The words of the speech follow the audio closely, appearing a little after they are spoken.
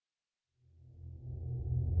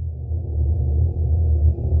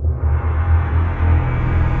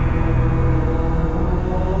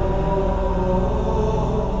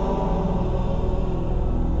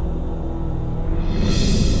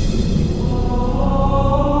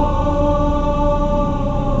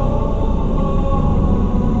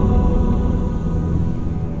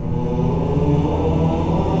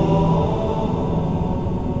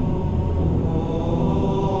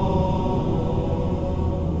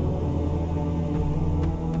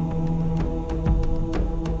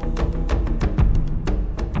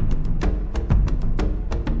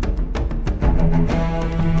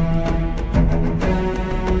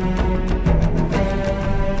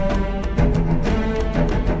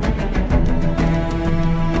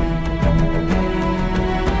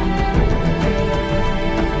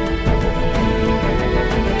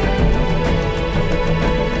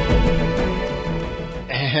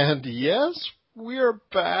We're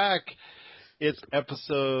back. It's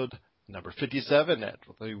episode number 57 at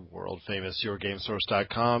the world-famous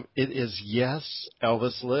YourGameSource.com. It is Yes,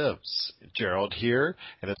 Elvis Lives. Gerald here,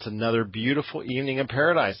 and it's another beautiful evening in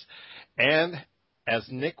paradise. And as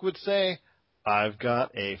Nick would say, I've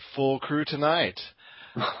got a full crew tonight.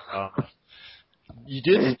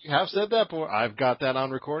 You have said that before. I've got that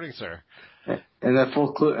on recording, sir. And that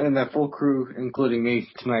full crew, including me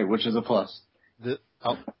tonight, which is a plus.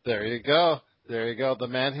 There you go. There you go. The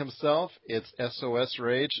man himself. It's SOS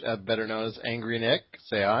Rage, better known as Angry Nick.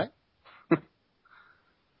 Say hi.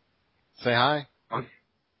 Say hi.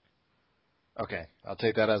 Okay, I'll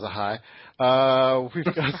take that as a hi. We've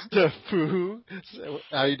got Steph Fu.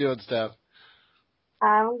 How you doing, Steph?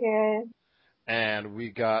 I'm good. And we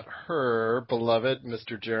got her beloved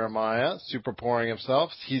Mr. Jeremiah, super pouring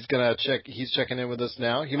himself. He's checking in with us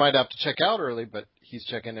now. He might have to check out early, but he's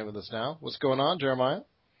checking in with us now. What's going on, Jeremiah?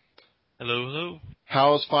 Hello, hello.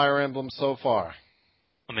 How's Fire Emblem so far?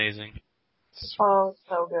 Amazing. Oh,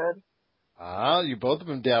 so good. You both have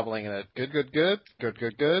been dabbling in it.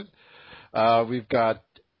 Good. We've got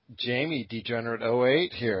Jamie,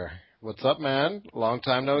 Degenerate08 here. What's up, man? Long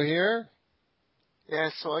time no hear?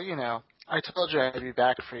 Yes, well, I told you I'd be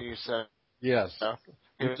back for you, so. Yes. So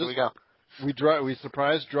here we go. We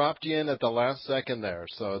surprise dropped you in at the last second there,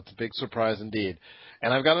 so it's a big surprise indeed.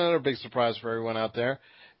 And I've got another big surprise for everyone out there.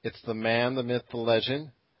 It's the man, the myth, the legend.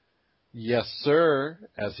 Yes, sir,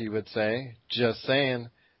 as he would say. Just saying.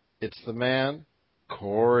 It's the man,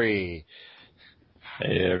 Corey.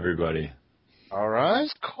 Hey, everybody. All right.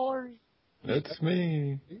 It's Corey. It's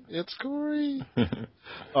me. It's Corey.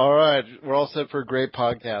 All right. We're all set for a great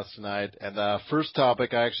podcast tonight. And first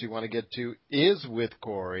topic I actually want to get to is with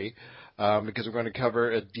Corey, because we're going to cover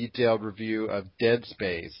a detailed review of Dead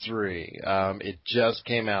Space 3. It just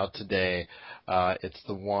came out today. It's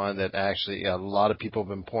the one that actually a lot of people have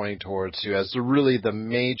been pointing towards to as really the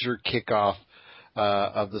major kickoff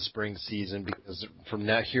of the spring season, because from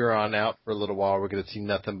here on out for a little while we're going to see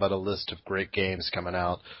nothing but a list of great games coming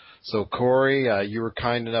out. So, Corey, you were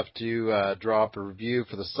kind enough to draw up a review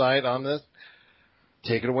for the site on this.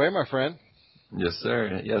 Take it away, my friend. Yes,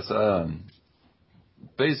 sir. Yes.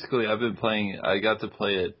 Basically, I got to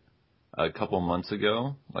play it a couple months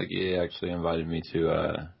ago. Like, EA actually invited me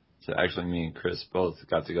to actually, me and Chris both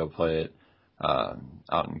got to go play it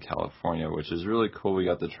out in California, which is really cool. We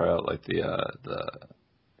got to try out like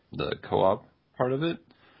the co-op part of it,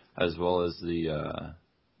 as well as the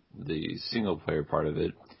single player part of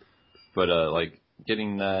it. But like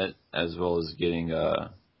getting that, as well as getting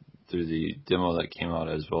through the demo that came out,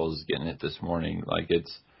 as well as getting it this morning, like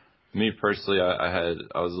it's me personally, I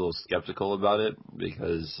was a little skeptical about it,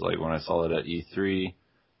 because like when I saw it at E3,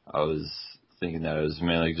 I was thinking that it was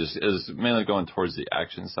mainly going towards the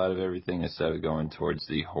action side of everything instead of going towards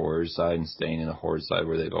the horror side and staying in the horror side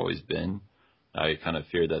where they've always been. I kind of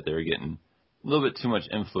feared that they were getting a little bit too much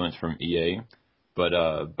influence from EA. But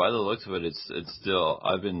by the looks of it, it's still.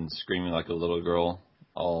 I've been screaming like a little girl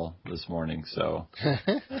all this morning. So,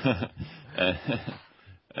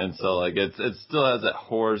 and so like it still has that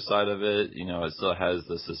horror side of it. It still has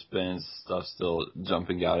the suspense stuff still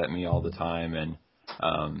jumping out at me all the time, and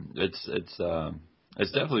it's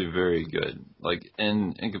definitely very good. Like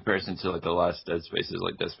in comparison to like the last Dead Spaces,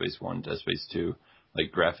 like Dead Space 1, Dead Space 2,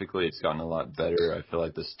 like graphically it's gotten a lot better. I feel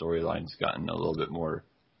like the storyline's gotten a little bit more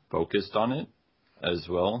focused on it as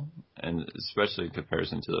well, and especially in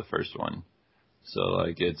comparison to the first one. So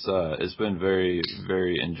like it's been very,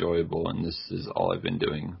 very enjoyable, and this is all I've been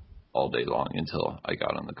doing all day long until I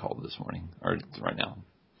got on the call this morning, or right now.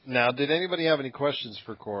 Now, did anybody have any questions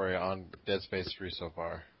for Corey on Dead Space 3 so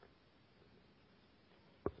far?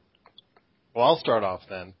 Well, I'll start off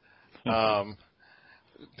then.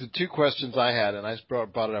 The two questions I had, and I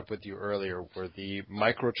brought it up with you earlier, were the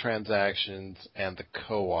microtransactions and the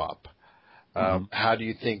co-op. How do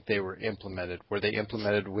you think they were implemented? Were they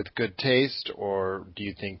implemented with good taste, or do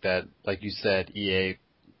you think that, like you said, EA,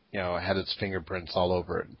 had its fingerprints all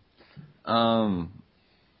over it?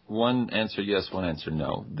 One answer yes, one answer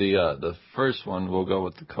no. The first one, we'll go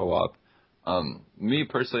with the co-op. Me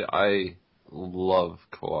personally, I love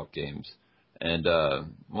co-op games, and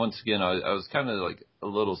once again, I was kind of like a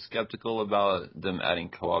little skeptical about them adding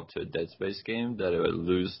co-op to a Dead Space game, that it would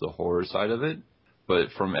lose the horror side of it.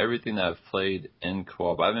 But from everything that I've played in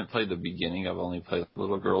co-op, I haven't played the beginning. I've only played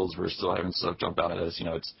Little Girls. We're still having stuff jump out at us.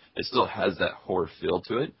 It still has that horror feel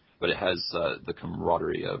to it. but it has the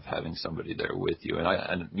camaraderie of having somebody there with you.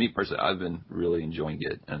 And me personally, I've been really enjoying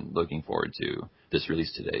it and looking forward to this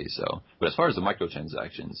release today. So, but as far as the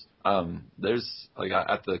microtransactions, there's like I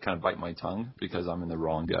have to kind of bite my tongue because I'm in the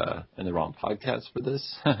wrong podcast for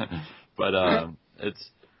this. But it's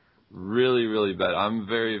really, really bad. I'm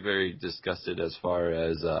very, very disgusted as far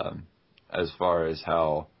as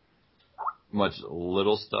how much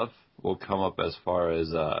little stuff will come up as far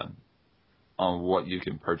as on what you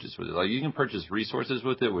can purchase with it. Like, you can purchase resources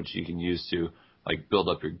with it, which you can use to like build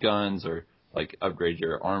up your guns or like upgrade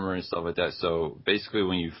your armor and stuff like that. So basically,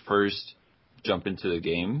 when you first jump into the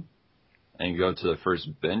game and go to the first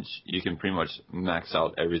bench, you can pretty much max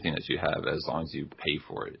out everything that you have as long as you pay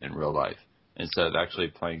for it in real life, instead of actually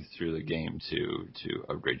playing through the game to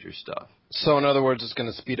upgrade your stuff. So in other words, it's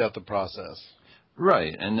going to speed up the process.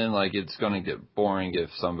 Right, and then like it's going to get boring if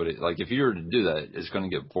somebody like if you were to do that, it's going to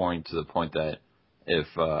get boring to the point that if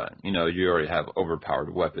you already have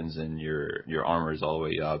overpowered weapons and your armor is all the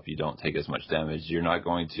way up, you don't take as much damage, you're not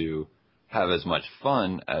going to have as much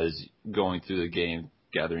fun as going through the game,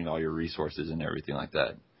 gathering all your resources and everything like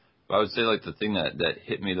that. But I would say like the thing that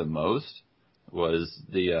hit me the most was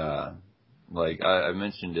the like I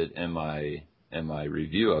mentioned it in my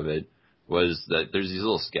review of it, was that there's these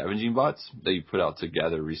little scavenging bots that you put out to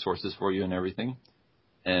gather resources for you and everything.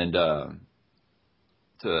 And one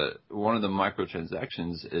of the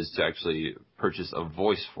microtransactions is to actually purchase a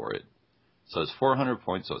voice for it. So it's 400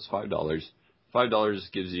 points, so it's $5.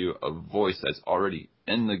 $5 gives you a voice that's already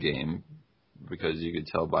in the game, because you could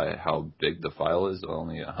tell by how big the file is,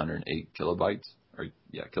 only 108 kilobytes.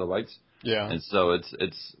 Yeah. And so it's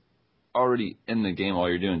already in the game. All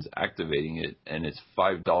you're doing is activating it, and it's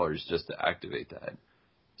 $5 just to activate that.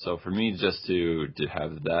 So for me, just to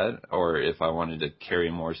have that, or if I wanted to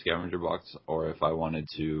carry more scavenger box, or if I wanted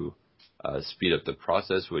to speed up the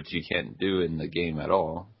process, which you can't do in the game at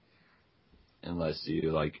all unless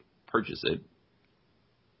you like purchase it,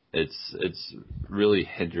 it's really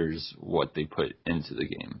hinders what they put into the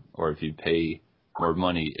game. Or if you pay more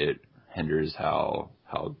money, it hinders how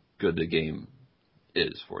good the game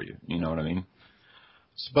is for you. You know what I mean?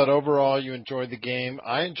 But overall, you enjoyed the game.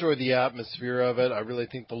 I enjoyed the atmosphere of it. I really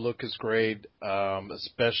think the look is great,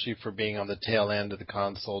 especially for being on the tail end of the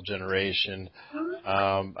console generation.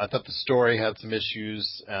 I thought the story had some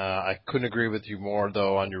issues. I couldn't agree with you more,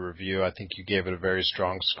 though, on your review. I think you gave it a very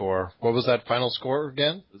strong score. What was that final score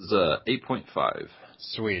again? It was 8.5.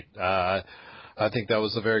 Sweet. I think that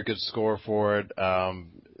was a very good score for it.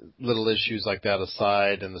 Little issues like that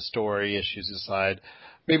aside, and the story issues aside,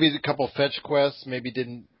 maybe a couple fetch quests maybe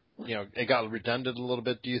didn't, it got redundant a little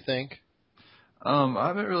bit, do you think? I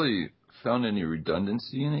haven't really found any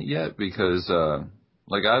redundancy in it yet, because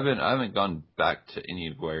like I haven't gone back to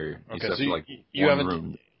anywhere except so for one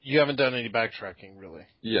room. You haven't done any backtracking, really?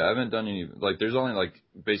 Yeah, I haven't done any. Like, there's only like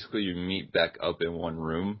basically you meet back up in one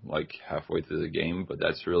room like halfway through the game, but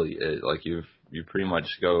that's really it. Like you pretty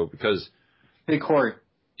much go because. Hey Corey.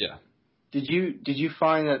 Yeah. Did you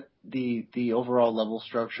find that the overall level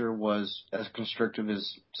structure was as constrictive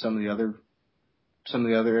as some of the other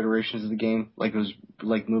iterations of the game? Like, it was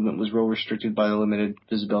like movement was real restricted by the limited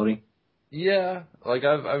visibility? Yeah, like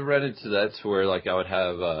I've read into that to where like I would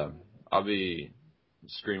have I'll be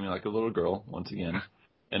screaming like a little girl once again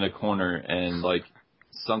in a corner, and like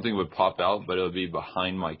something would pop out, but it would be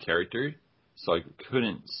behind my character, so I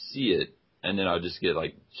couldn't see it, and then I'd just get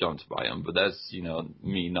like jumped by him. But that's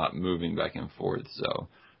me not moving back and forth. So,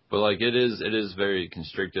 but like it is very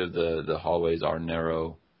constrictive. The hallways are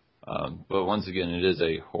narrow, but once again, it is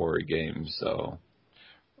a horror game, so.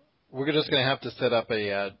 We're just going to have to set up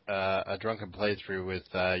a drunken playthrough with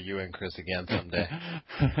you and Chris again someday.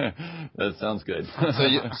 That sounds good.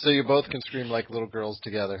 so you both can scream like little girls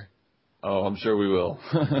together. Oh, I'm sure we will.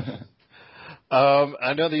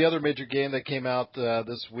 I know the other major game that came out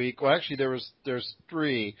this week. Well, actually, there's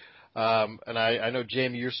three. And I know,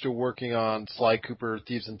 Jamie, you're still working on Sly Cooper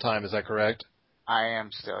Thieves in Time. Is that correct? I am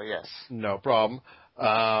still, yes. No problem.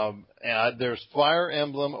 And there's Fire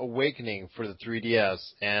Emblem Awakening for the 3DS,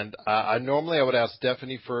 and I normally would ask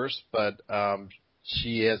Stephanie first, but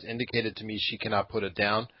she has indicated to me she cannot put it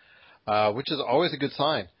down, which is always a good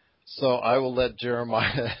sign. So I will let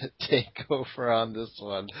Jeremiah take over on this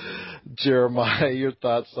one. Jeremiah, your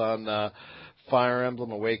thoughts on Fire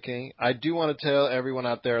Emblem Awakening? I do want to tell everyone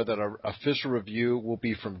out there that our official review will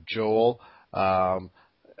be from Joel,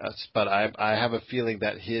 but I have a feeling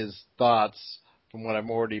that his thoughts, from what I've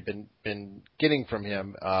already been getting from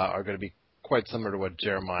him, are going to be quite similar to what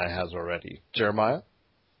Jeremiah has already. Jeremiah?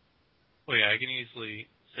 Well, yeah, I can easily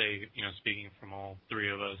say, speaking from all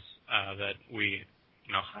three of us, that we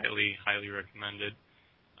highly recommended.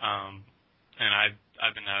 And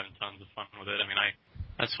I've been having tons of fun with it. I mean,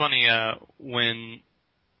 that's funny. When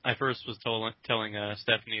I first was telling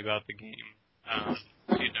Stephanie about the game,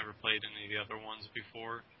 she had never played any of the other ones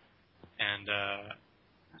before, and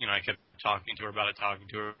I kept talking to her about it,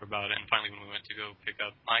 and finally when we went to go pick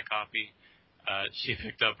up my copy, she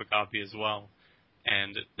picked up a copy as well,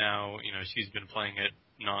 and now she's been playing it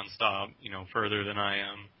nonstop, further than I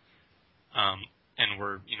am, and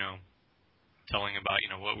we're telling about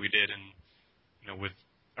what we did and with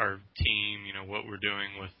our team, what we're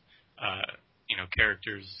doing with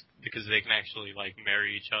characters, because they can actually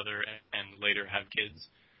marry each other and later have kids.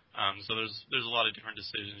 So there's a lot of different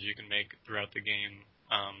decisions you can make throughout the game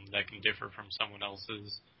that can differ from someone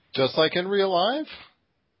else's. Just like in real life?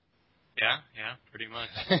 Yeah, pretty much.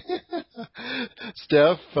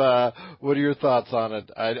 Steph, what are your thoughts on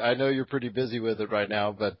it? I know you're pretty busy with it right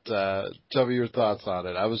now, but tell me your thoughts on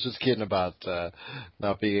it. I was just kidding about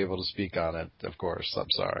not being able to speak on it, of course. I'm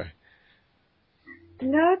sorry.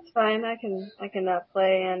 No, it's fine. I can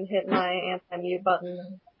play and hit my anti-mute button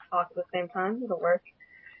and talk at the same time. It'll work.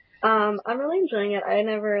 I'm really enjoying it. I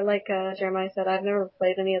never, like Jeremiah said, I've never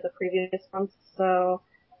played any of the previous ones, so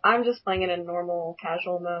I'm just playing it in normal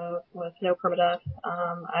casual mode with no permadeath.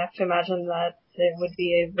 I have to imagine that it would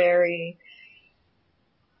be a very,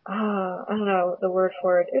 I don't know the word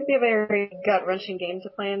for it. It would be a very gut-wrenching game to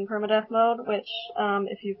play in permadeath mode, which,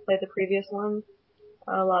 if you've played the previous ones,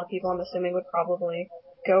 a lot of people, I'm assuming, would probably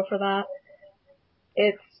go for that.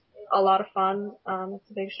 It's a lot of fun. It's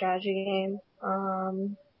a big strategy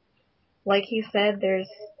game. Like he said, there's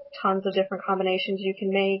tons of different combinations you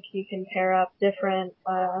can make. You can pair up different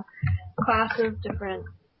classes, different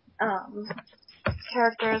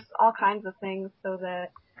characters, all kinds of things, so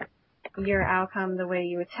that your outcome, the way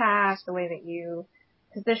you attack, the way that you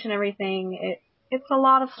position everything, it's a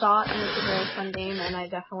lot of thought, and it's a very fun game, and I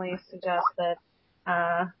definitely suggest that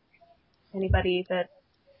anybody that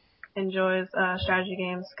enjoys strategy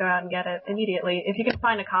games, go out and get it immediately. If you can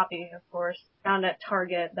find a copy, of course. Found at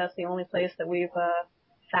Target. That's the only place that we've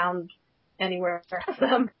found anywhere for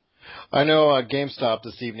them. I know GameStop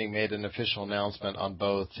this evening made an official announcement on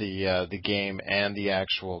both the game and the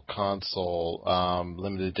actual console,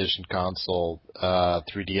 limited edition console,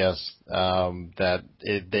 3DS, that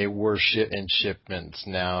they were in shipments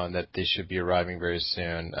now and that they should be arriving very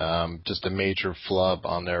soon. Just a major flub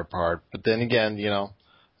on their part. But then again,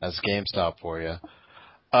 that's GameStop for you.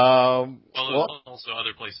 Also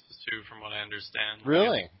other places too, from what I understand.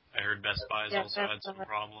 Really? I heard Best Buy's also had some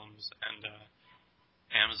problems, and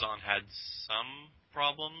Amazon had some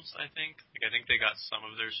problems, I think. I think they got some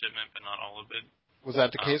of their shipment, but not all of it. Was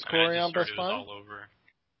that the case, Corey, on Best Buy? It was all over.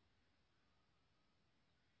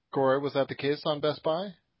 Corey, was that the case on Best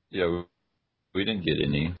Buy? Yeah, we didn't get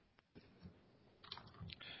any.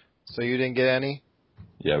 So you didn't get any?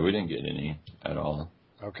 Yeah, we didn't get any at all.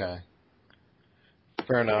 Okay.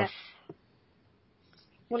 Fair enough.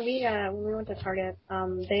 When we went to Target,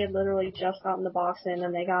 they had literally just gotten the box in,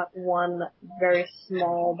 and they got one very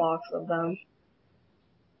small box of them.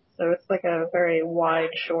 So it's like a very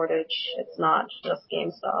wide shortage. It's not just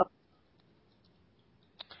GameStop.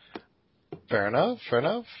 Fair enough.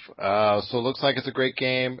 So it looks like it's a great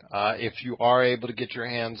game. If you are able to get your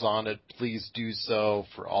hands on it, please do so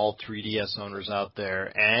for all 3DS owners out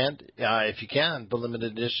there. And if you can, the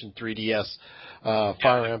limited edition 3DS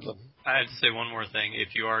Fire Emblem. I had to say one more thing.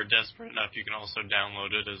 If you are desperate enough, you can also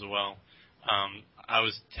download it as well. I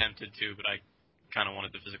was tempted to, but I kind of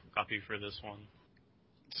wanted the physical copy for this one.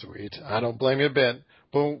 Sweet. I don't blame you a bit.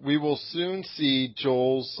 But we will soon see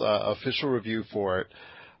Joel's official review for it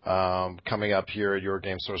coming up here at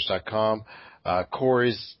YourGameSource.com.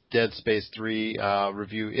 Corey's Dead Space 3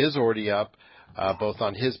 review is already up, both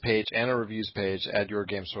on his page and a reviews page at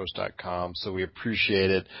YourGameSource.com. So we appreciate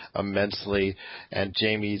it immensely. And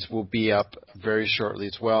Jamie's will be up very shortly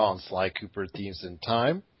as well on Sly Cooper Themes in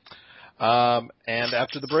Time. And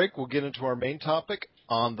after the break, we'll get into our main topic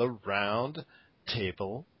on the Round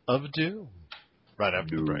Table of Doom. Right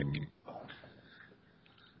after the break.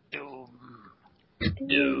 Doom.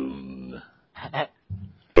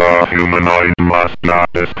 The humanoid must not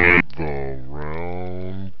escape the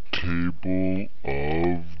Round Table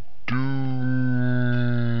of Doom.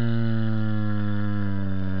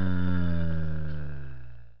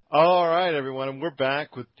 All right, everyone, and we're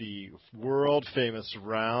back with the world-famous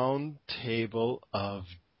Round Table of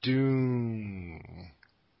Doom.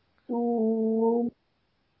 Ooh.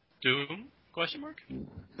 Doom? Question mark?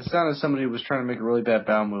 It sounded somebody who was trying to make a really bad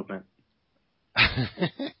bowel movement.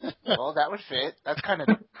 Well, that would fit. That's kind of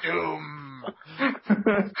Doom.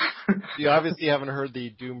 You obviously haven't heard the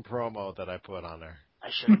Doom promo that I put on there. I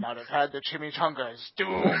should not have had the chimichangas.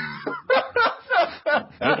 Doom!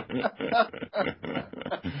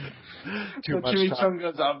 Too The much time.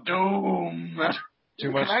 chimichangas of doom.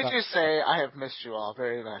 Too much Can I time. just say I have missed you all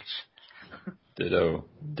very much. Ditto.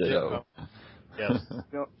 Yes.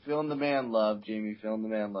 Feeling the man love, Jamie. Feeling the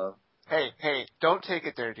man love. Hey, don't take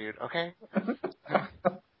it there, dude, okay?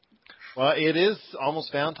 Well, it is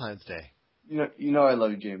almost Valentine's Day. You know I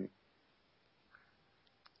love you, Jamie.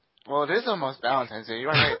 Well, it is almost Valentine's Day. You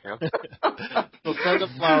are right, Phil. So send them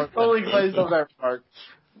flowers. Totally glazed over that part.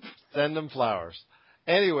 Send them flowers.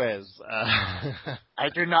 Anyways. I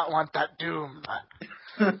do not want that doom.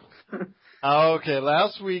 Okay,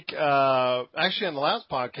 last week, actually on the last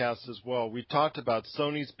podcast as well, we talked about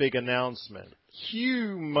Sony's big announcement.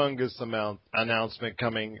 Humongous announcement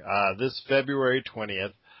coming this February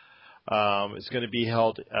 20th. It's going to be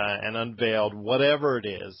held and unveiled, whatever it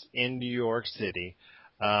is, in New York City.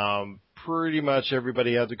 Pretty much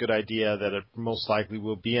everybody has a good idea that it most likely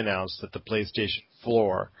will be announced that the PlayStation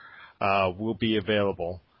 4 will be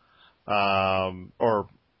available, or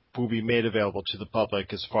will be made available to the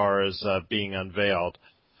public as far as being unveiled.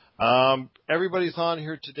 Everybody's on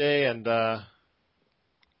here today, and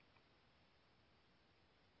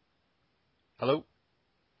hello?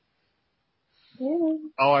 Yeah.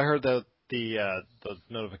 Oh, I heard that the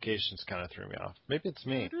notifications kind of threw me off. Maybe it's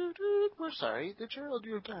me. We're sorry. The child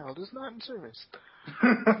you dialed is not in service.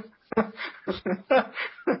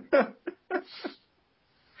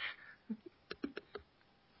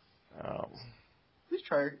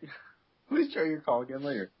 Please try your call again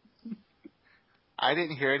later. I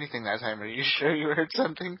didn't hear anything that time. Are you sure you heard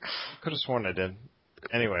something? Could have sworn I did.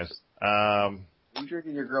 Anyways, You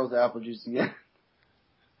drinking your girl's apple juice again?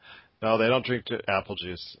 no, they don't drink apple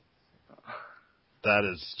juice. That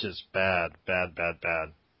is just bad.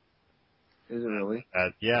 Is it really?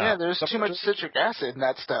 Yeah. There's too much citric acid in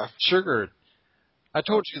that stuff. Sugar. I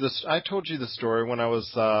told you the story when I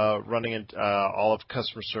was running all of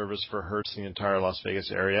customer service for Hertz in the entire Las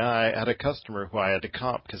Vegas area. I had a customer who I had to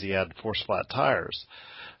comp because he had forced flat tires.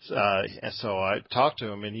 And so I talked to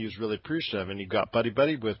him, and he was really appreciative, and he got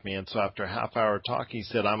buddy with me. And so after a half hour talking, he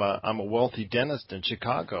said, I'm a wealthy dentist in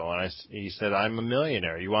Chicago. And he said, I'm a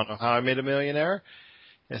millionaire. You want to know how I made a millionaire?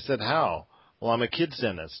 I said, how? Well, I'm a kid's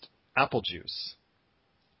dentist. Apple juice.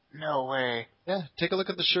 No way. Yeah, take a look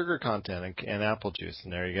at the sugar content in apple juice,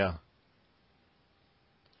 and there you go.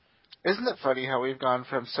 Isn't it funny how we've gone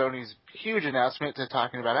from Sony's huge announcement to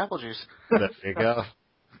talking about apple juice? There you go.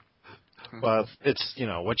 Well, it's,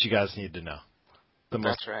 what you guys need to know.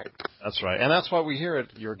 That's right. That's right. And that's why we here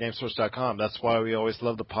at YourGameSource.com. That's why we always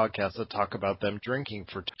love the podcasts that talk about them drinking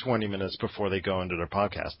for 20 minutes before they go into their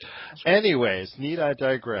podcast. Anyways, need I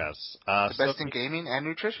digress? The best in gaming and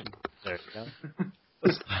nutrition. There you go.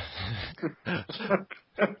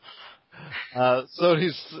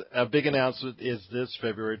 Sony's big announcement is this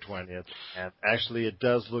February 20th, and actually it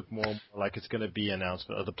does look more like it's going to be an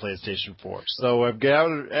announcement of the PlayStation 4. So I've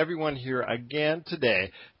gathered everyone here again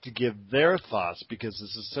today to give their thoughts, because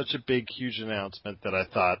this is such a big, huge announcement that I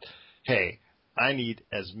thought, hey, I need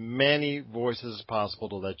as many voices as possible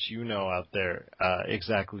to let you know out there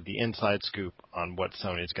exactly the inside scoop on what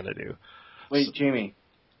Sony's going to do. Wait, Jamie.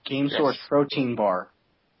 GameSource protein bar.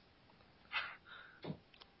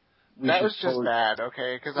 That was just bad,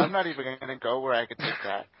 okay? Because I'm not even going to go where I could take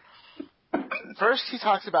that. First, he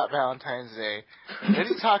talks about Valentine's Day. Then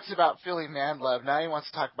he talks about feeling man love. Now he wants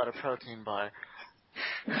to talk about a protein bar.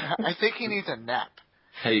 I think he needs a nap.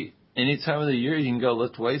 Hey, any time of the year you can go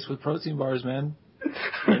lift weights with protein bars, man.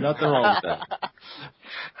 There's nothing wrong with that.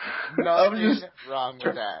 Nothing wrong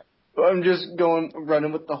with that. I'm just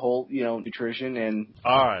running with the whole, nutrition and...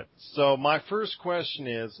 All right. So my first question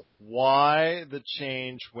is, why the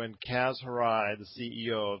change when Kaz Hirai, the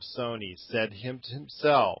CEO of Sony, said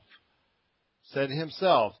himself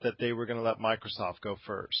that they were going to let Microsoft go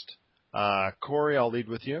first? Corey, I'll lead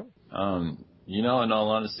with you. In all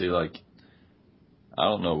honesty, I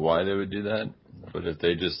don't know why they would do that, but if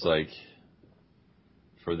they just,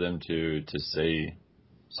 for them to say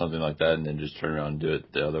something like that and then just turn around and do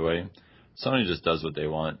it the other way. Sony just does what they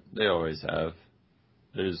want. They always have.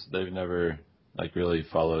 They've never really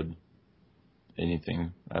followed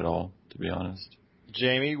anything at all, to be honest.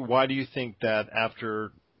 Jamie, why do you think that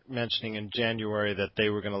after mentioning in January that they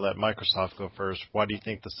were going to let Microsoft go first, why do you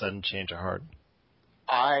think the sudden change of heart?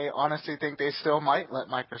 I honestly think they still might let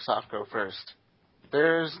Microsoft go first.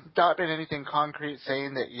 There's not been anything concrete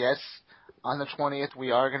saying that, yes, on the 20th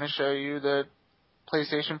we are going to show you the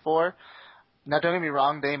PlayStation 4. Now, don't get me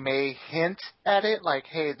wrong, they may hint at it, like,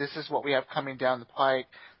 hey, this is what we have coming down the pike,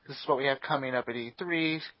 this is what we have coming up at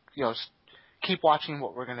E3, keep watching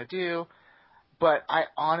what we're going to do. But I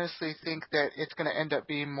honestly think that it's going to end up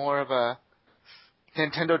being more of a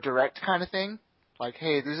Nintendo Direct kind of thing. Like,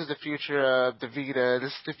 hey, this is the future of the Vita,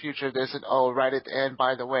 this is the future of this, and oh, right at the end,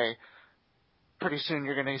 by the way, pretty soon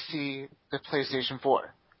you're going to see the PlayStation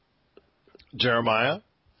 4. Jeremiah?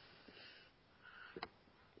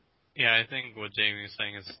 Yeah, I think what Jamie was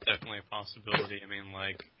saying is definitely a possibility. I mean,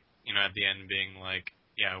 like, at the end being like,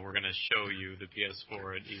 yeah, we're going to show you the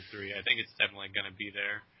PS4 at E3. I think it's definitely going to be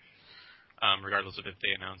there, regardless of if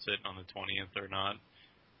they announce it on the 20th or not.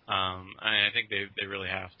 I think they really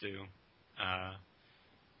have to.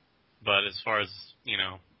 But as far as,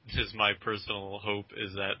 just my personal hope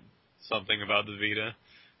is that something about the Vita,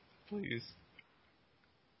 please.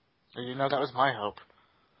 That was my hope.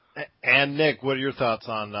 And Nick, what are your thoughts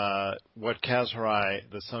on what Kaz Hirai,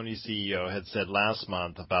 the Sony CEO, had said last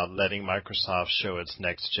month about letting Microsoft show its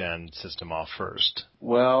next-gen system off first?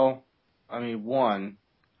 Well, I mean, one,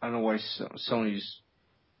 I don't know why Sony's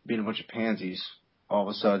being a bunch of pansies all of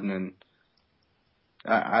a sudden, and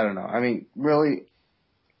I don't know. I mean, really,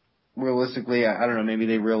 realistically, I don't know, maybe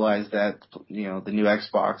they realize that, the new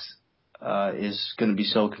Xbox is going to be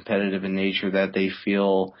so competitive in nature that they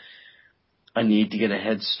feel a need to get a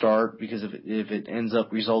head start, because if it ends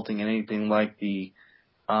up resulting in anything like the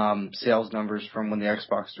sales numbers from when the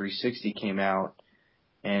Xbox 360 came out,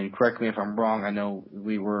 and correct me if I'm wrong, I know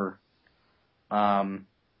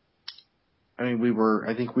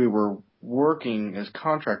I think we were working as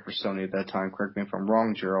contract for Sony at that time, correct me if I'm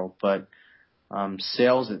wrong, Gerald, but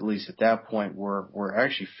sales, at least at that point, were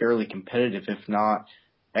actually fairly competitive. If not,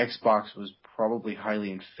 Xbox was probably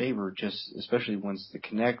highly in favor, just especially once the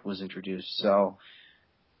Kinect was introduced. So,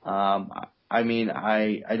 I mean,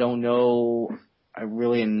 I don't know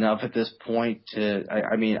really enough at this point to.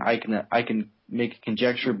 I can make a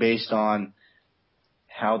conjecture based on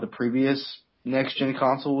how the previous next gen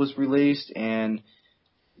console was released, and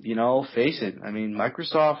face it. I mean,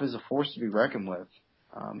 Microsoft is a force to be reckoned with.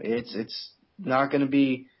 It's not going to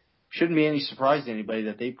be. Shouldn't be any surprise to anybody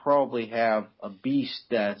that they probably have a beast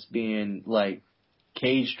that's being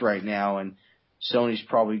caged right now, and Sony's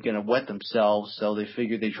probably going to wet themselves, so they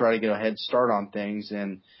figure they try to get a head start on things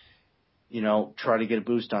and try to get a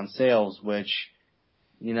boost on sales, which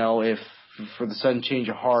if for the sudden change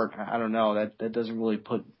of heart, I don't know, that doesn't really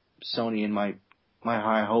put Sony in my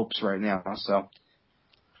high hopes right now. So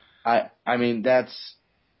I mean, that's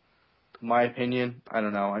my opinion. I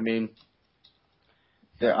don't know. I mean,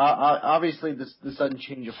 obviously, the sudden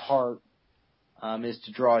change of heart is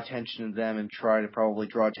to draw attention to them and try to probably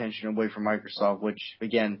draw attention away from Microsoft, which,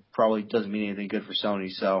 again, probably doesn't mean anything good for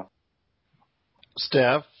Sony. So,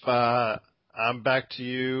 Steph, I'm back to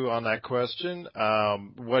you on that question.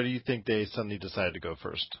 What do you think they suddenly decided to go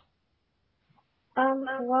first?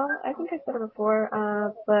 Well, I think I said it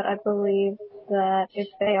before, but I believe that if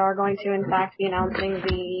they are going to, in fact, be announcing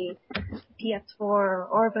the PS4 or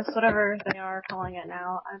Orbis, whatever they are calling it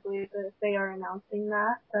now, I believe that if they are announcing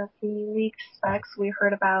that the leaked specs we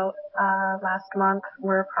heard about last month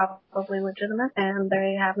were probably legitimate, and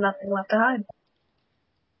they have nothing left to hide.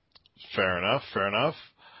 Fair enough.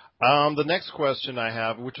 The next question I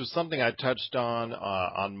have, which was something I touched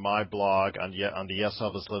on my blog, on the Yes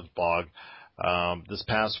Elvis Lives blog, this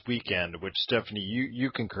past weekend, which Stephanie,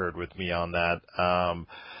 you concurred with me on that.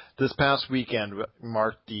 This past weekend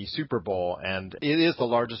marked the Super Bowl, and it is the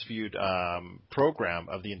largest viewed program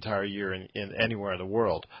of the entire year in anywhere in the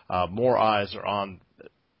world. More eyes are on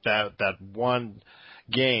that one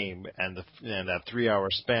game and that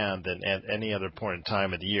 3-hour span than at any other point in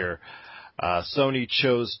time of the year. Sony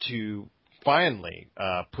chose to finally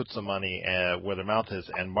put some money where their mouth is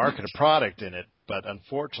and market a product in it, but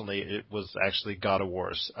unfortunately it was actually God of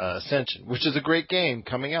War Ascension, which is a great game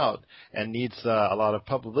coming out and needs a lot of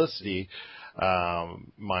publicity,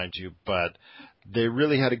 mind you, but they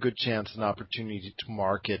really had a good chance and opportunity to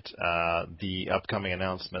market the upcoming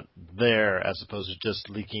announcement there as opposed to just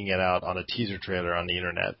leaking it out on a teaser trailer on the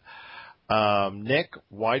internet. Nick,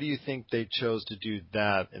 why do you think they chose to do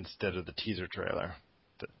that instead of the teaser trailer?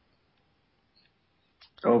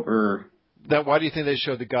 Why do you think they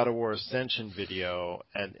showed the God of War Ascension video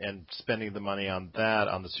and spending the money on that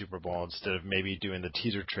on the Super Bowl instead of maybe doing the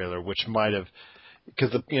teaser trailer, which might have,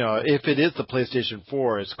 because if it is the PlayStation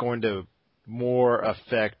 4, it's going to more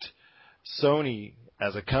affect Sony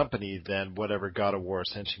as a company than whatever God of War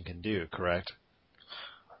Ascension can do, correct?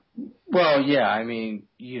 Well, yeah, I mean,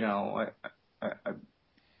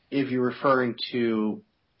 if you're referring to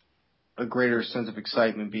a greater sense of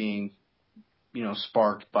excitement being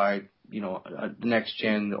sparked by, the next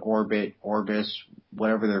gen, the Orbit, Orbis,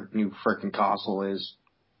 whatever their new frickin' console is.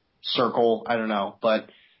 Circle, I don't know, but,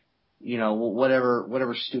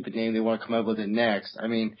 whatever stupid name they want to come up with it next.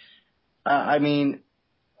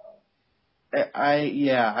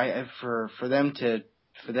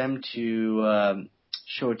 For them to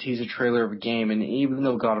show a teaser trailer of a game, and even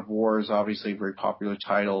though God of War is obviously a very popular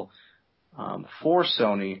title for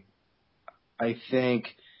Sony, I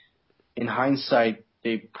think in hindsight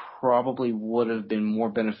they probably would have been more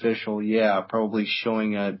beneficial. Yeah, probably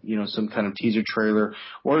showing some kind of teaser trailer,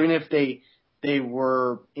 or even if they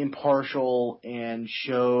were impartial and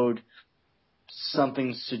showed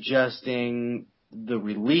something suggesting the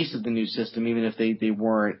release of the new system, even if they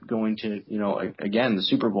weren't going to, again, the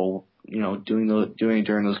Super Bowl, doing it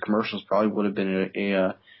during those commercials probably would have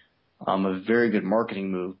been a very good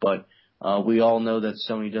marketing move. But we all know that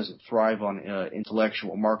Sony doesn't thrive on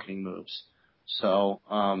intellectual marketing moves. So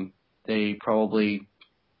they probably,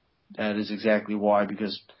 that is exactly why,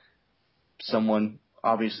 because someone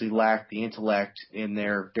obviously lacked the intellect in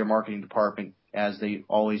their marketing department, as they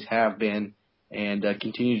always have been and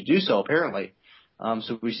continue to do so, apparently.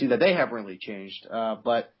 So we see that they haven't really changed.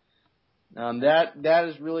 But that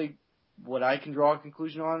is really what I can draw a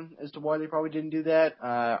conclusion on as to why they probably didn't do that.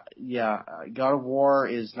 God of War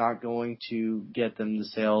is not going to get them the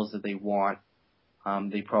sales that they want.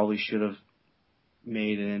 They probably should have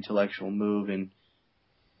made an intellectual move, and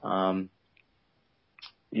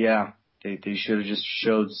they should have just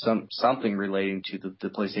showed something relating to the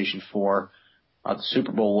PlayStation 4. The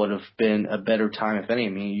Super Bowl would have been a better time, if any. I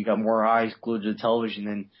mean, you got more eyes glued to the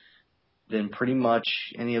television than pretty much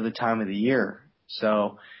any other time of the year.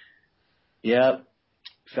 So,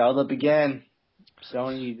 fouled up again.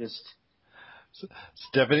 Sony just.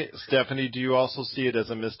 Stephanie, do you also see it as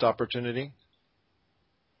a missed opportunity?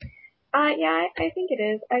 Yeah, I think it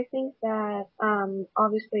is. I think that,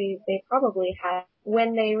 obviously they probably had,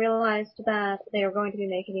 when they realized that they were going to be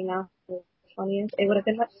making the announcement on the 20th, it would have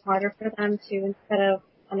been much smarter for them to, instead of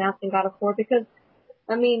announcing God of War, because,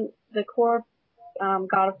 the core,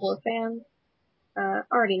 God of War fans,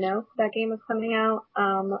 already know that game is coming out.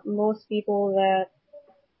 Most people that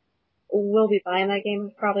will be buying that game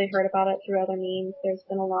have probably heard about it through other means. There's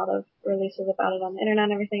been a lot of releases about it on the internet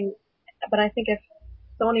and everything. But I think if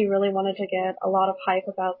Sony really wanted to get a lot of hype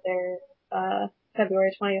about their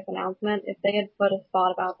February 20th announcement, if they had put a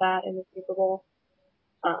spot about that in the Super Bowl,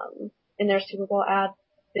 in their Super Bowl ad,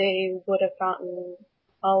 they would have gotten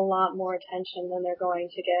a lot more attention than they're going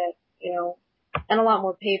to get, and a lot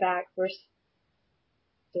more payback versus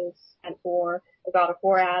and for the God of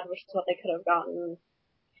War ad, which is what they could have gotten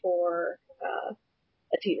for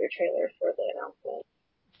a teaser trailer for the announcement.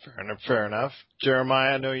 Fair enough.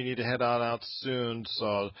 Jeremiah, I know you need to head on out soon,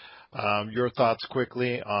 so your thoughts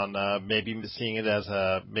quickly on maybe seeing it as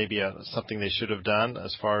something they should have done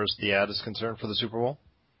as far as the ad is concerned for the Super Bowl?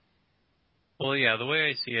 Well, yeah, the way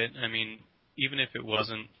I see it, even if it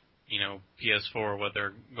wasn't, PS4 what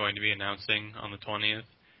they're going to be announcing on the 20th,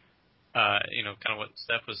 kind of what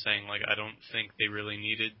Steph was saying, I don't think they really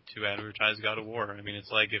needed to advertise God of War.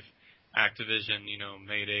 It's like if Activision,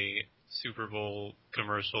 made a Super Bowl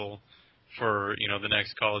commercial for, the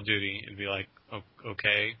next Call of Duty. It'd be like,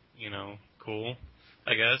 okay, cool,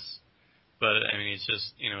 I guess. But, it's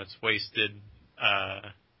just, it's wasted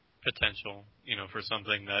potential, for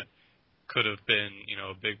something that could have been,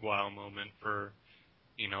 a big wow moment for,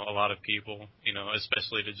 a lot of people,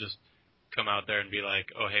 especially to just come out there and be like,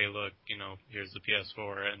 oh, hey, look, here's the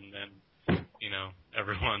PS4, and then,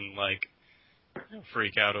 everyone,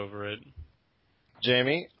 freak out over it.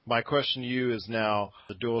 Jamie, my question to you is now,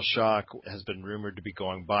 the DualShock has been rumored to be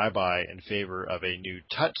going bye-bye in favor of a new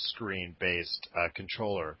touchscreen-based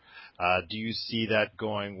controller. Do you see that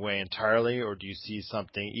going away entirely, or do you see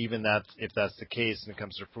something, even that, if that's the case and it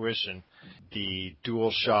comes to fruition, the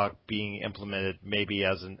DualShock being implemented maybe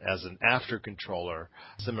as an after controller,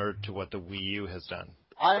 similar to what the Wii U has done?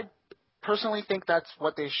 I personally think that's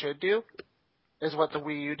what they should do, is what the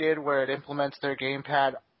Wii U did, where it implements their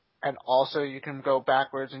gamepad, and also you can go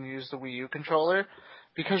backwards and use the Wii U controller,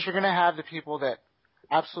 because you're going to have the people that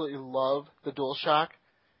absolutely love the DualShock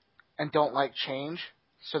and don't like change,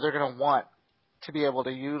 so they're going to want to be able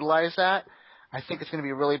to utilize that. I think it's going to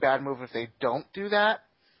be a really bad move if they don't do that.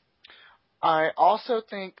 I also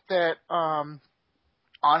think that,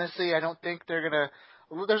 honestly, I don't think they're going to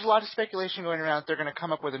 – there's a lot of speculation going around that they're going to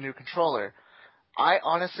come up with a new controller. I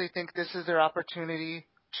honestly think this is their opportunity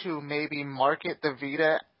to maybe market the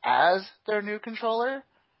Vita as their new controller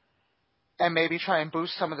and maybe try and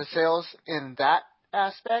boost some of the sales in that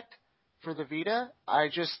aspect for the Vita. I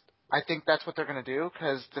just I think that's what they're going to do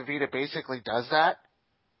because the Vita basically does that.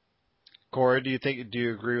 Corey, do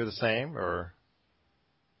you agree with the same or?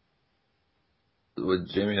 With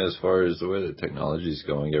Jamie, as far as the way the technology is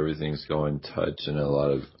going, everything's going touch and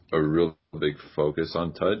a real big focus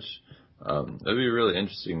on touch. It'd be really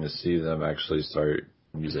interesting to see them actually start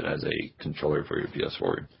use it as a controller for your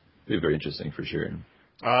PS4. It'd be very interesting for sure.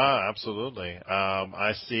 Absolutely.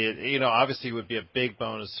 I see it. Obviously it would be a big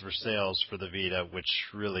bonus for sales for the Vita, which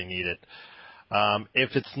really need it.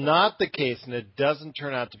 If it's not the case and it doesn't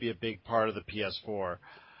turn out to be a big part of the PS4,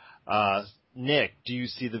 Nick, do you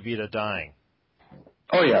see the Vita dying?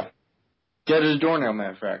 Oh, yeah. Dead as a doornail,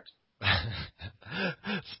 matter of fact.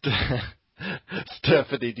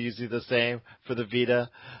 Stephanie, do you see the same for the Vita?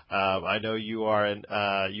 I know you and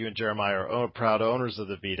Jeremiah are proud owners of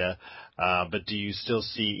the Vita, but do you still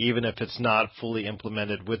see, even if it's not fully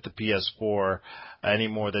implemented with the PS4 any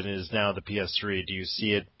more than it is now the PS3, do you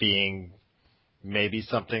see it being maybe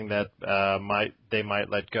something that they might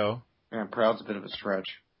let go? Yeah, proud's a bit of a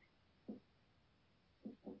stretch.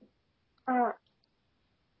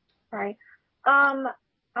 Sorry.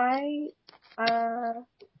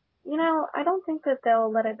 I don't think that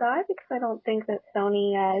they'll let it die because I don't think that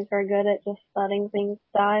Sony is very good at just letting things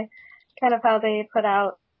die. Kind of how they put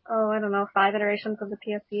out, 5 iterations of the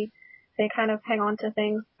PSP. They kind of hang on to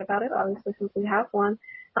things about it, obviously, since we have one.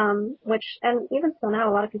 And even still now,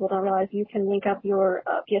 a lot of people don't realize you can link up your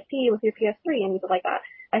PSP with your PS3 and use it like that.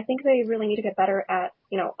 I think they really need to get better at,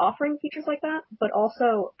 offering features like that, but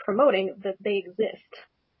also promoting that they exist.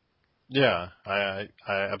 Yeah, I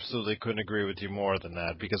absolutely couldn't agree with you more than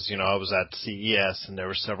that because, I was at CES and there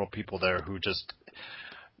were several people there who just,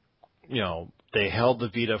 they held the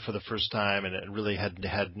Vita for the first time and it really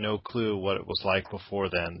had no clue what it was like before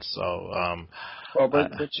then. So,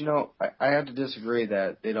 I have to disagree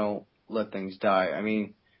that they don't let things die. I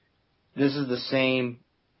mean, this is the same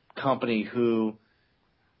company who,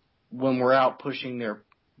 when we're out pushing their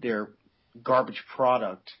garbage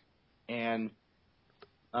product and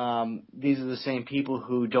these are the same people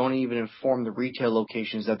who don't even inform the retail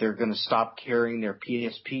locations that they're going to stop carrying their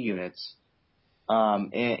PSP units.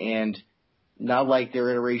 And not like their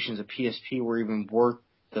iterations of PSP were even worth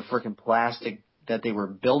the frickin' plastic that they were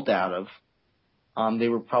built out of. They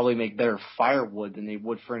would probably make better firewood than they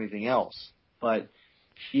would for anything else. But,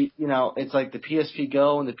 it's like the PSP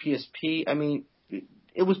Go and the PSP, I mean,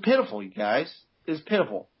 it was pitiful, you guys. It was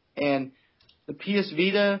pitiful. And the PS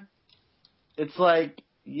Vita, it's like,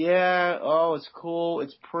 yeah, it's cool,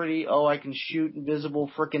 it's pretty, I can shoot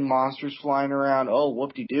invisible frickin' monsters flying around,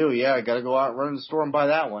 whoop-de-doo, yeah, I gotta go out and run to the store and buy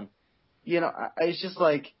that one. It's just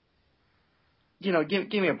like, give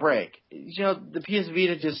me a break. The PS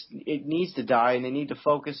Vita it needs to die, and they need to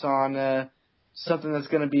focus on something that's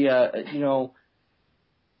gonna be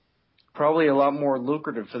probably a lot more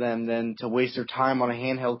lucrative for them than to waste their time on a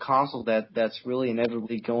handheld console that's really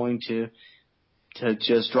inevitably going to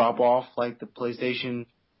just drop off like the PlayStation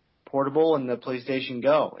Portable and the PlayStation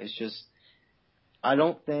Go. It's just, I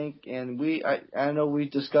don't think, and I know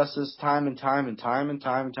we've discussed this time and time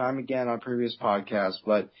again on previous podcasts,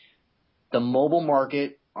 but the mobile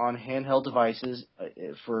market on handheld devices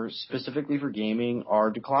specifically for gaming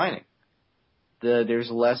are declining.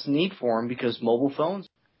 There's less need for them because mobile phones.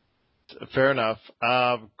 Fair enough.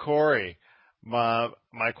 Corey, my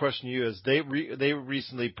question to you is they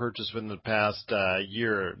recently purchased within the past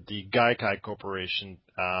year the Gaikai Corporation,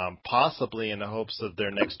 possibly in the hopes of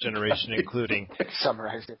their next generation, including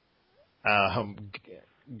Summarize it.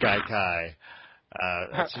 Gaikai.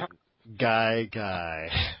 Gaikai.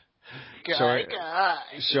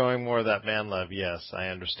 Showing more of that man love. Yes, I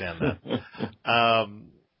understand that.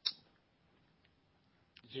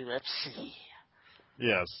 UFC.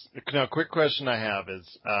 Yes. Now, quick question I have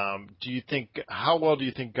is, how well do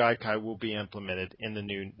you think Gaikai will be implemented in the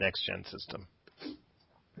new next-gen system?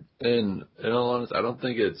 In all honesty, I don't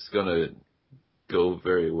think it's going to go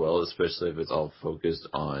very well, especially if it's all focused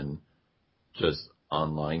on just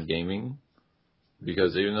online gaming.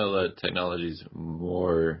 Because even though that technology is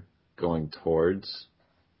more going towards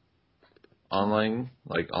online,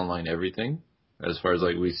 like online everything, as far as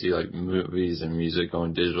like we see like movies and music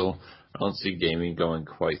going digital, I don't see gaming going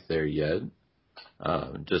quite there yet,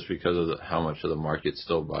 just because of how much of the market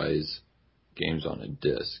still buys games on a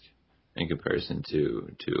disc in comparison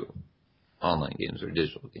to online games or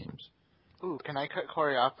digital games. Ooh, can I cut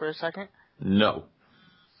Corey off for a second? No.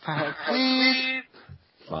 Please.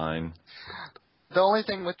 Fine. The only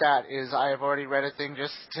thing with that is I have already read a thing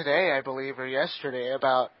just today, I believe, or yesterday,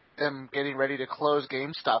 about them getting ready to close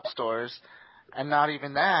GameStop stores. And not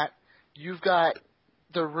even that, you've got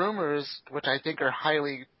the rumors, which I think are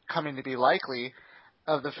highly coming to be likely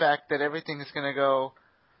of the fact that everything is going to go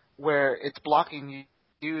where it's blocking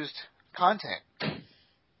used content.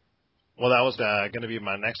 Well, that was going to be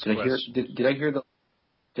my next question. Did I hear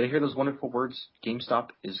those wonderful words? GameStop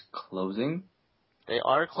is closing. They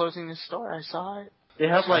are closing the store. I saw it. They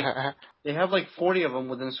have like 40 of them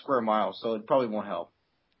within a square mile, so it probably won't help.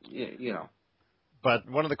 You know. But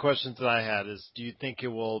one of the questions that I had is, do you think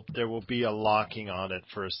there will be a locking on it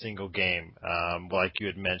for a single game, like you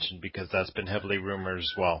had mentioned, because that's been heavily rumored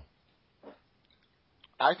as well?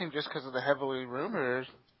 I think just because of the heavily rumored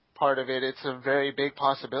part of it, it's a very big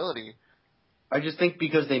possibility. I just think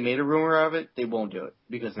because they made a rumor of it, they won't do it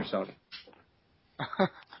because they're Sony.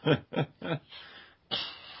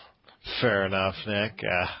 Fair enough, Nick.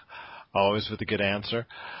 Always with a good answer.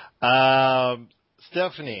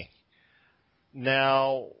 Stephanie,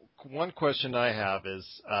 now one question I have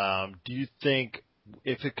is, do you think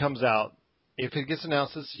if it gets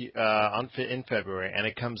announced in February and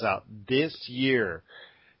it comes out this year,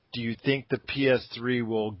 do you think the PS3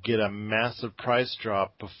 will get a massive price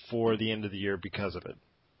drop before the end of the year because of it?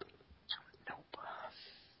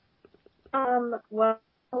 Well,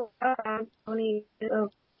 Sony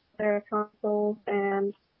their consoles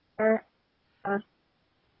and they're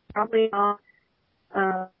probably not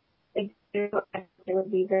they do. I think it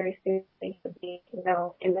would be very soon. They should be,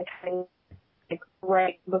 in the time like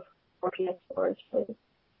right before PS4 is released.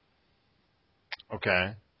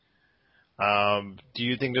 Okay. Do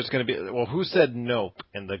you think there's going to be? Well, who said nope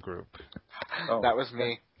in the group? Oh, that was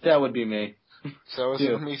me. That would be me. So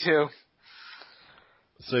it was me too.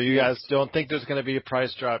 So you guys don't think there's going to be a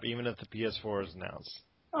price drop even if the PS4 is announced?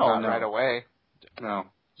 Oh, no. right away. No.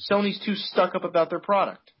 Sony's too stuck up about their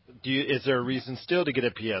product. Is there a reason still to get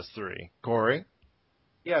a PS3? Corey?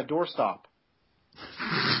 Yeah, doorstop.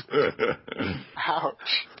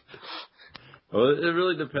 Ouch. Well, it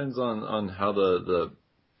really depends on how the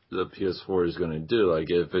PS4 is going to do. Like,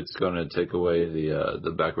 if it's going to take away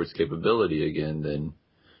the backwards capability again, then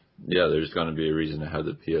yeah, there's going to be a reason to have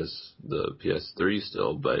the PS3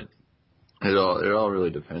 still. But it all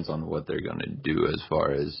really depends on what they're going to do as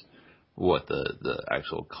far as what the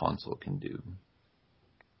actual console can do.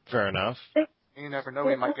 Fair enough. You never know.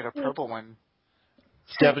 We might get a purple one.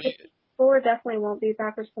 Stephanie? 4 definitely won't be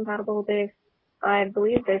backwards compatible. I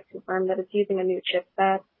believe they've confirmed that it's using a new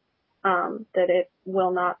chipset, that it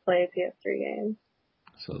will not play PS3 games.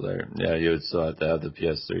 So you would still have to have the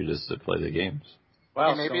PS3 just to play the games.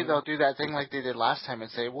 Well, maybe they'll do that thing like they did last time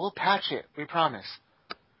and say, we'll patch it. We promise.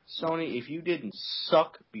 Sony, if you didn't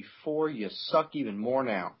suck before, you suck even more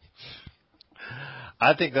now.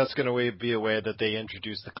 I think that's going to be a way that they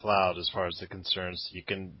introduce the cloud as far as it concerns.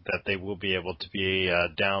 That they will be able to be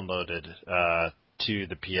downloaded to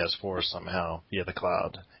the PS4 somehow via the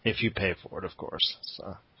cloud, if you pay for it, of course.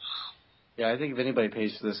 So. Yeah, I think if anybody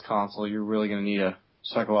pays for this console, you're really going to need a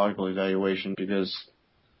psychological evaluation because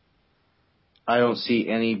I don't see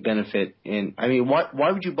any benefit in. I mean, why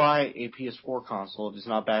would you buy a PS4 console if it's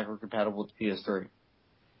not backward compatible with the PS3?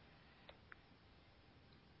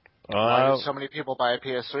 Why did so many people buy a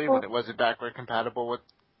PS3 when it wasn't backward compatible with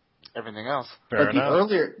everything else? Fair enough.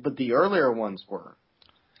 The earlier ones were.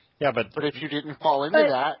 Yeah, but if you didn't fall into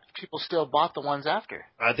that, people still bought the ones after.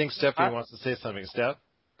 I think Stephanie wants to say something. Steph?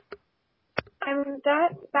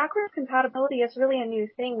 That backward compatibility is really a new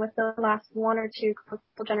thing with the last 1 or 2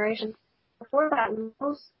 console generations. Before that,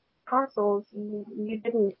 most consoles they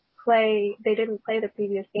didn't play the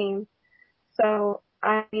previous games. So,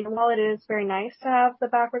 I mean, while it is very nice to have the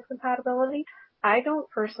backward compatibility, I don't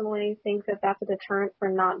personally think that that's a deterrent for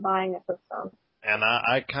not buying a system. And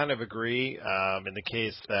I kind of agree in the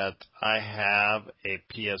case that I have a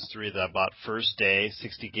PS3 that I bought first day,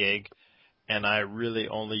 60 gig, and I really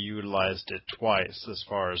only utilized it twice as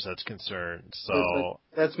far as that's concerned. So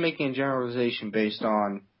that's making a generalization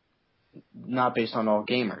not based on all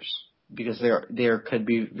gamers, because there could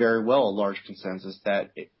be very well a large consensus that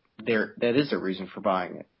that is a reason for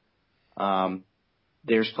buying it.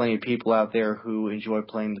 There's plenty of people out there who enjoy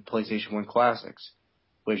playing the PlayStation 1 classics,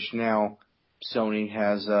 which now Sony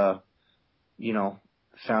has, found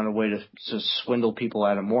a way to swindle people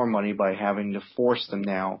out of more money by having to force them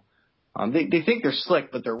now. They think they're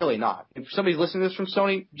slick, but they're really not. If somebody's listening to this from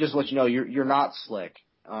Sony, just to let you know, you're not slick.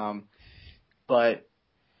 But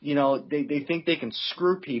they think they can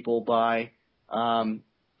screw people by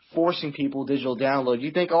forcing people digital download.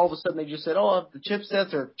 You think all of a sudden they just said, "Oh, the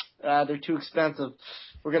chipsets they're too expensive.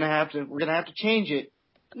 We're gonna have to change it."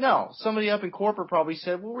 No, somebody up in corporate probably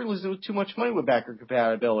said, "Well, we're losing too much money with backward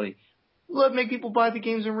compatibility. Let make people buy the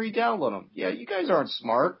games and re-download them." Yeah, you guys aren't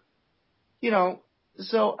smart.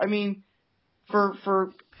 So I mean,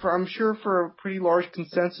 I'm sure for a pretty large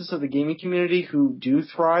consensus of the gaming community who do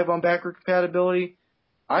thrive on backward compatibility,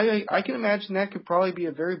 I can imagine that could probably be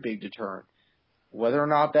a very big deterrent. Whether or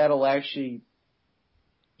not that'll actually,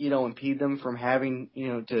 impede them from having,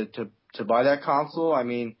 to buy that console, I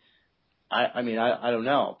don't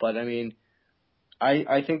know. But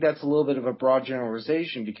I think that's a little bit of a broad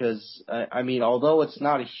generalization because, although it's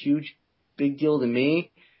not a big deal to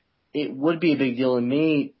me, it would be a big deal to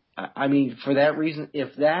me. For that reason,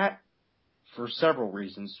 for several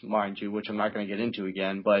reasons, mind you, which I'm not going to get into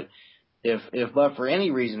again, but but for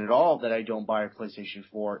any reason at all that I don't buy a PlayStation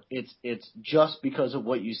 4, it's just because of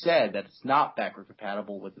what you said, that it's not backward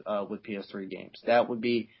compatible with PS3 games. That would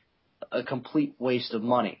be a complete waste of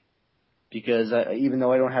money. Because even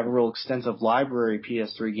though I don't have a real extensive library of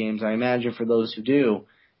PS3 games, I imagine for those who do,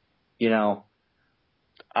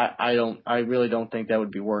 I really don't think that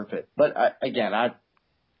would be worth it. But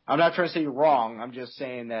I'm not trying to say you're wrong. I'm just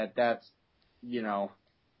saying that's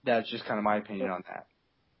just kind of my opinion on that.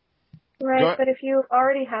 Right, but if you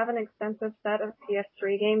already have an extensive set of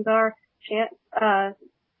PS3 games,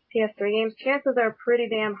 chances are pretty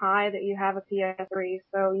damn high that you have a PS3,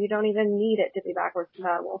 so you don't even need it to be backwards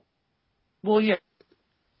compatible. Well, yeah.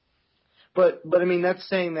 But that's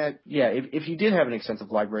saying that, if you did have an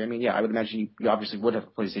extensive library, I would imagine you obviously would have a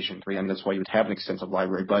PlayStation 3. That's why you would have an extensive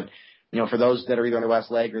library. But, for those that are either on their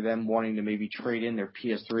last leg or them wanting to maybe trade in their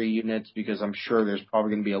PS3 units, because I'm sure there's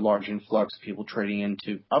probably going to be a large influx of people trading in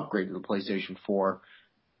to upgrade to the PlayStation 4,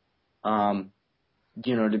 to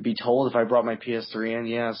be told if I brought my PS3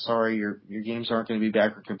 in, sorry, your games aren't going to be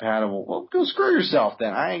backward compatible. Well, go screw yourself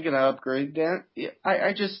then. I ain't going to upgrade then.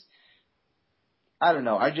 I don't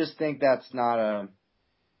know. I just think that's not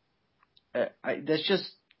that's just,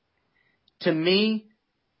 to me,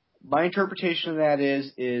 my interpretation of that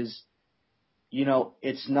is,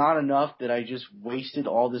 it's not enough that I just wasted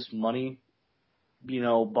all this money,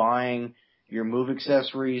 buying your Move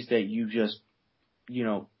accessories that you just,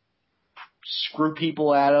 screw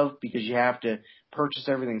people out of because you have to purchase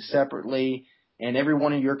everything separately and every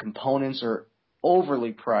one of your components are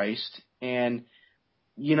overly priced. And,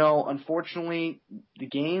 unfortunately, the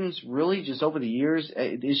games really just over the years,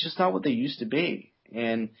 it's just not what they used to be.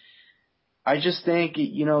 And I just think,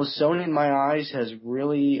 Sony in my eyes has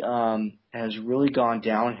really gone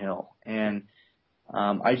downhill. And,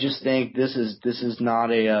 I just think this is not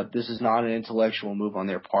an intellectual move on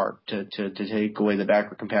their part to take away the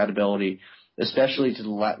backward compatibility, especially to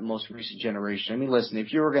the most recent generation. Listen,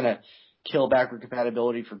 if you were going to kill backward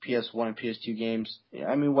compatibility for PS1 and PS2 games,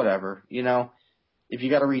 whatever, if you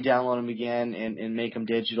got to re-download them again and make them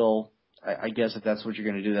digital, I guess if that's what you're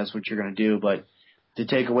going to do, that's what you're going to do. But to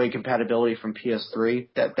take away compatibility from PS3,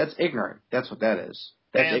 that's ignorant. That's what that is.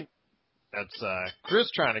 That's Chris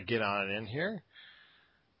trying to get on it in here.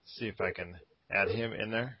 See if I can add him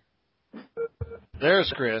in there.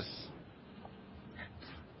 There's Chris.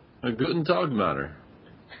 A Guten Tag, Matter.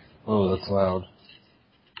 Oh, that's loud.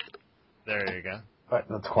 There you go. Right,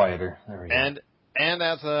 that's quieter. There we go. And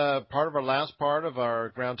as a part of our last part of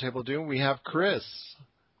our Roundtable Doom, we have Chris.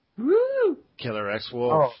 Woo! Killer X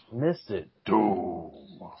Wolf. Oh, missed it. Doom.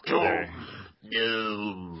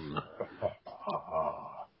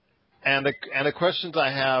 And the questions I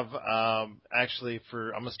have, actually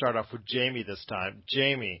I'm going to start off with Jamie this time.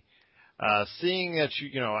 Jamie, seeing that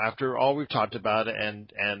after all we've talked about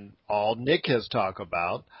and all Nick has talked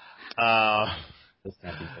about,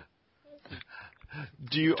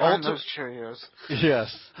 do you those Cheerios?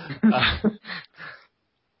 Yes.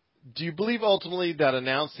 Do you believe ultimately that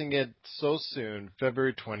announcing it so soon,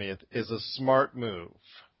 February 20th, is a smart move?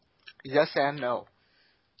 Yes and no.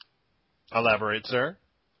 Elaborate, sir.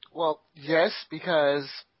 Well, yes,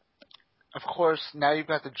 because, of course, now you've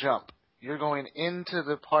got the jump. You're going into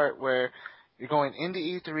the part where you're going into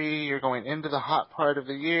E3, you're going into the hot part of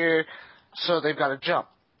the year, so they've got to jump.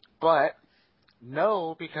 But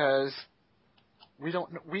no, because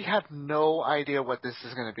we have no idea what this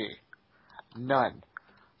is going to be. None.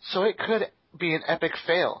 So it could be an epic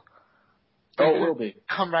fail. Oh, it will be.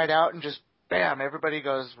 Come right out and just, bam, everybody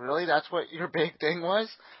goes, really? That's what your big thing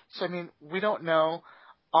was? So, we don't know.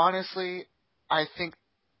 Honestly, I think,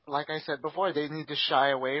 like I said before, they need to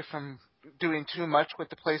shy away from doing too much with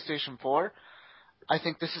the PlayStation 4. I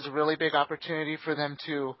think this is a really big opportunity for them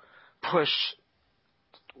to push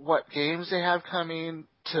what games they have coming,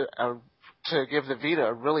 to give the Vita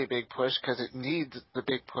a really big push because it needs the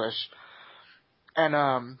big push. And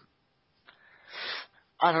I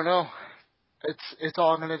don't know. It's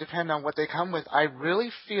all going to depend on what they come with. I really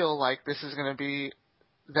feel like this is going to be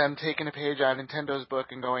them taking a page out of Nintendo's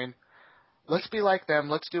book and going, let's be like them.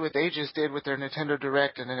 Let's do what they just did with their Nintendo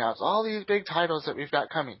Direct and announce all these big titles that we've got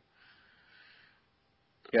coming.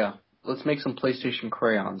 Yeah. Let's make some PlayStation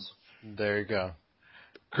crayons. There you go.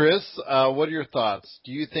 Chris, what are your thoughts?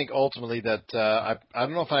 Do you think ultimately that I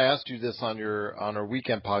don't know if I asked you this on our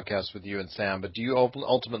weekend podcast with you and Sam, but do you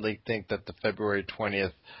ultimately think that the February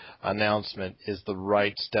 20th announcement is the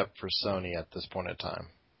right step for Sony at this point in time?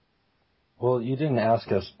 Well, you didn't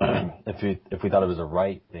ask us if we thought it was a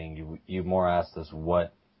right thing. You more asked us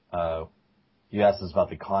what you asked us about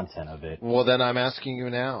the content of it. Well, then I'm asking you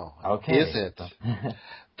now. Okay. Is it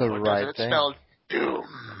the right does it thing? spell doom?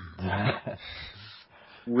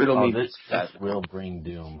 Riddle me this will bring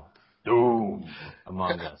doom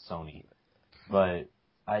among Sony. But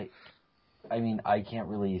I mean, I can't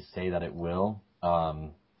really say that it will,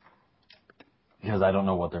 because I don't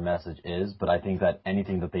know what their message is, but I think that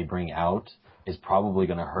anything that they bring out is probably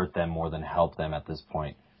going to hurt them more than help them at this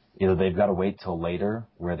point. Either they've got to wait till later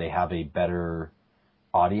where they have a better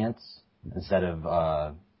audience instead of,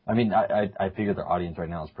 I mean, I figure their audience right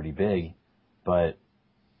now is pretty big, but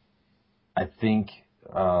I think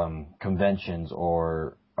conventions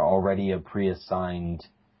or already a pre-assigned,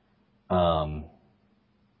 I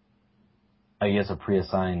guess a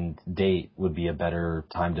pre-assigned date would be a better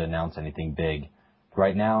time to announce anything big.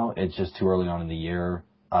 Right now, it's just too early on in the year.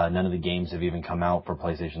 None of the games have even come out for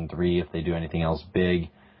PlayStation 3. If they do anything else big,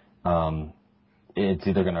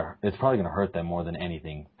 it's probably gonna hurt them more than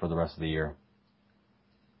anything for the rest of the year,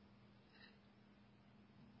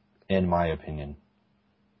 in my opinion.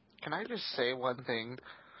 Can I just say one thing?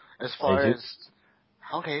 As far as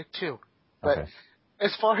two, but Okay.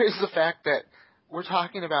 as far as the fact that we're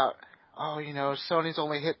talking about, Sony's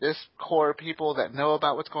only hit this core people that know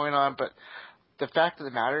about what's going on, but the fact of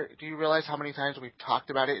the matter, do you realize how many times we've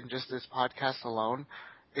talked about it in just this podcast alone?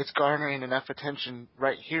 It's garnering enough attention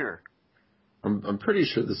right here. I'm pretty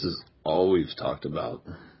sure this is all we've talked about.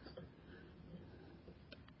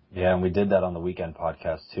 Yeah, and we did that on the weekend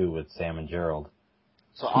podcast too with Sam and Gerald.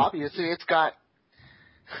 So obviously it's got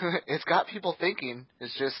people thinking.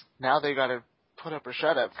 It's just now they got to put up or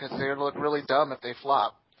shut up because they're going to look really dumb if they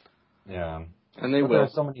flop. Yeah, And they but will. there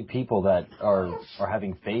are so many people that are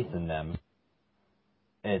having faith in them.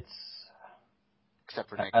 Except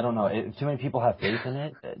for Nick. I don't know. If too many people have faith in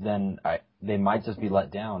it, then they might just be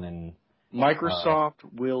let down. And Microsoft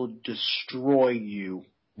will destroy you.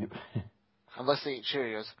 Unless they eat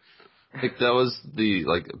Cheerios. I think that was the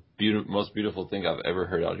most beautiful thing I've ever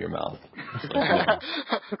heard out of your mouth.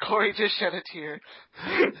 Corey just shed a tear.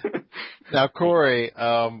 Now, Corey,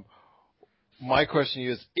 my question to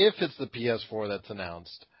you is, if it's the PS4 that's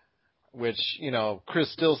announced, which,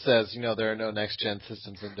 Chris still says, there are no next-gen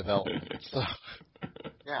systems in development. So.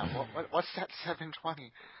 Yeah, what's that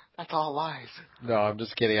 720? That's all lies. No, I'm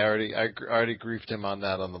just kidding. I already griefed him on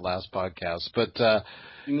that on the last podcast. But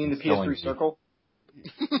you mean the PS3 Circle?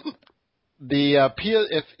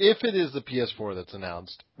 If it is the PS4 that's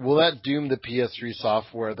announced, will that doom the PS3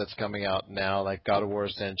 software that's coming out now, like God of War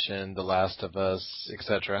Ascension, The Last of Us,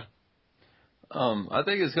 etc.? I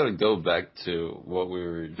think it's going to go back to what we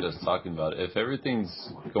were just talking about. If everything's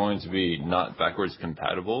going to be not backwards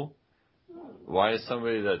compatible, why is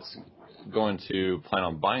somebody that's going to plan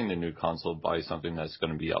on buying the new console buy something that's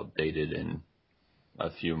going to be outdated in a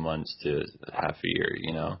few months to half a year,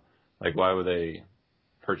 Like, why would they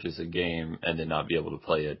purchase a game and then not be able to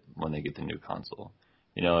play it when they get the new console?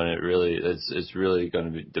 And it's really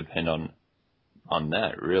going to depend on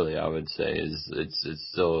that, really, I would say. It's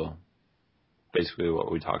still basically what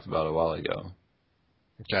we talked about a while ago.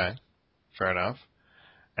 Okay, fair enough.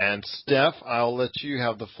 And Steph, I'll let you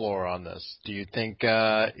have the floor on this. Do you think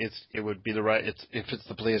it would be if it's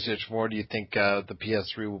the PlayStation 4? Do you think the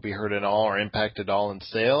PS3 will be hurt at all or impacted at all in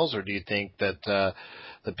sales, or do you think that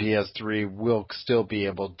the PS3 will still be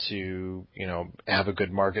able to have a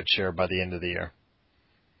good market share by the end of the year?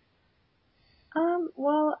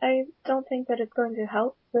 Well, I don't think that it's going to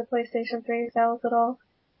help the PlayStation 3 sales at all.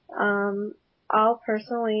 I'll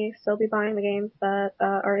personally still be buying the games that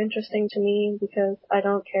are interesting to me because I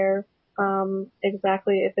don't care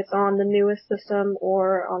exactly if it's on the newest system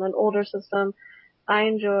or on an older system. I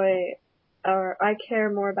care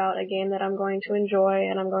more about a game that I'm going to enjoy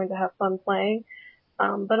and I'm going to have fun playing.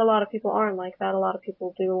 But a lot of people aren't like that. A lot of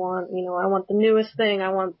people do want, I want the newest thing.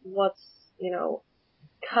 I want what's,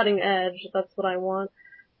 cutting edge. That's what I want.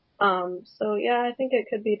 So yeah, I think it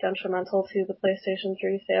could be detrimental to the PlayStation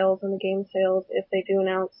 3 sales and the game sales if they do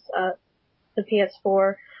announce the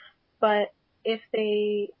PS4. But if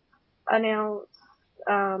they announce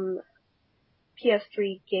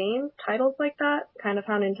PS3 game titles like that, kind of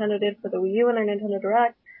how Nintendo did for the Wii U and their Nintendo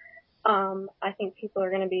Direct, I think people are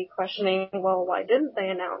going to be questioning, well, why didn't they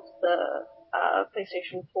announce the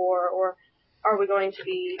PlayStation 4, or are we going to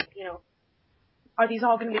be, are these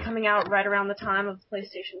all going to be coming out right around the time of the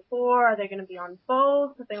PlayStation 4? Are they going to be on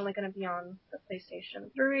both? Are they only going to be on the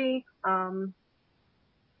PlayStation 3?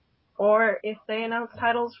 Or if they announce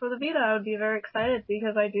titles for the Vita, I would be very excited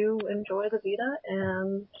because I do enjoy the Vita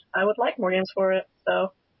and I would like more games for it.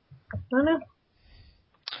 So, I don't know.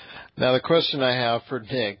 Now the question I have for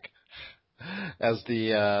Nick, as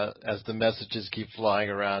the messages keep flying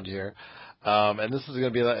around here, and this is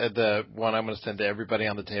going to be the one I'm going to send to everybody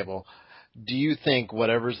on the table. Do you think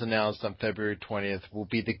whatever's announced on February 20th will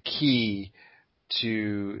be the key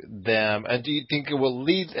to them, and do you think it will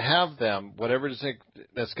have them, whatever it is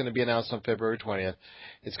that's going to be announced on February 20th,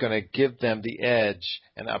 it's going to give them the edge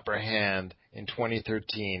and upper hand in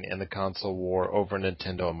 2013 in the console war over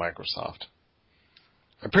Nintendo and Microsoft?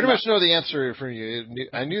 I pretty much know the answer from you.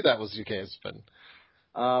 I knew that was the case, but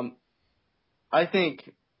I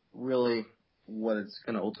think really what it's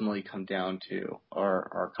going to ultimately come down to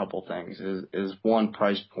are a couple things. Is one,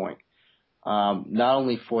 price point. Not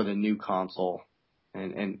only for the new console,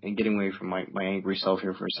 and getting away from my angry self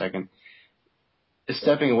here for a second,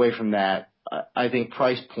 stepping away from that, I think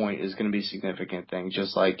price point is going to be a significant thing,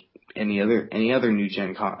 just like any other new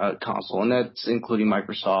gen console, and that's including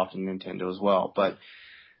Microsoft and Nintendo as well. But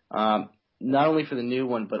not only for the new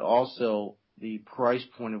one, but also the price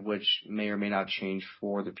point of which may or may not change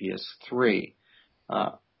for the PS3.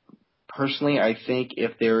 Personally, I think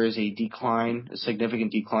if there is a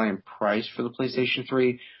significant decline in price for the PlayStation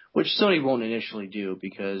 3, which Sony won't initially do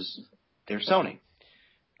because they're Sony.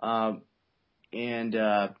 I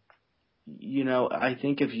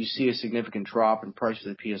think if you see a significant drop in price for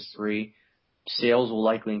the PS3, sales will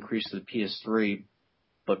likely increase to the PS3,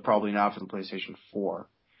 but probably not for the PlayStation 4.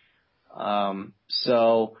 I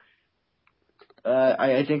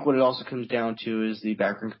think what it also comes down to is the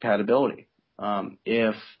backward compatibility.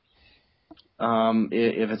 If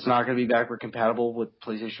it's not going to be backward compatible with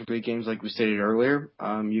PlayStation 3 games like we stated earlier,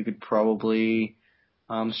 you could probably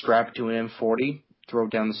strap it to an M40, throw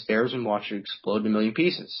it down the stairs, and watch it explode in a million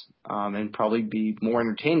pieces, and probably be more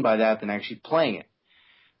entertained by that than actually playing it.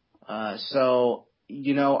 I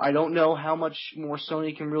don't know how much more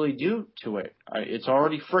Sony can really do to it. It's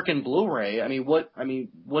already frickin' Blu-ray. What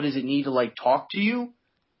does it need to, talk to you?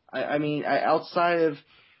 Outside of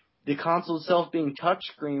the console itself being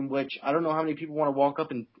touchscreen, which I don't know how many people want to walk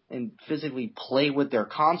up and physically play with their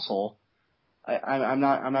console. I'm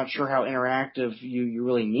not sure how interactive you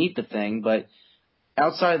really need the thing, but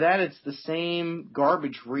outside of that, it's the same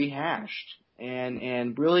garbage rehashed.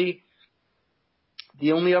 And really,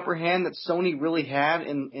 the only upper hand that Sony really had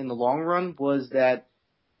in the long run was that,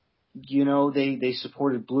 they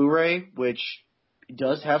supported Blu-ray, which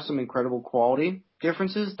does have some incredible quality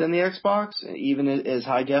differences than the Xbox, even as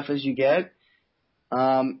high def as you get.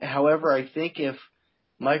 However, I think if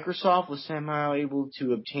Microsoft was somehow able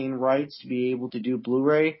to obtain rights to be able to do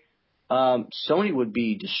Blu-ray, Sony would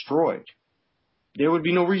be destroyed. There would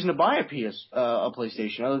be no reason to buy a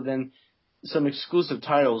PlayStation other than some exclusive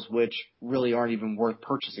titles which really aren't even worth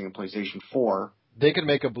purchasing a PlayStation 4. They could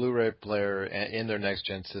make a Blu-ray player in their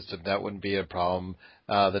next-gen system. That wouldn't be a problem.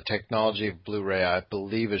 The technology of Blu-ray, I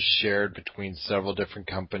believe, is shared between several different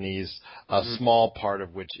companies, a small part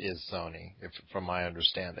of which is Sony, from my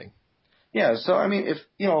understanding. Yeah, so, if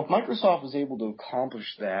Microsoft was able to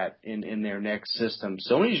accomplish that in their next system,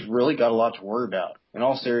 Sony's really got a lot to worry about. In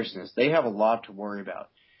all seriousness, they have a lot to worry about.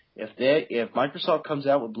 If Microsoft comes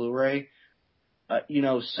out with Blu-ray,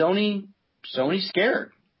 Sony's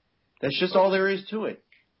scared. That's just all there is to it.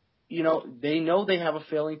 They know they have a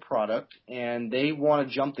failing product, and they want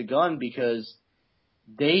to jump the gun because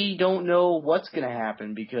they don't know what's going to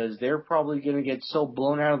happen, because they're probably going to get so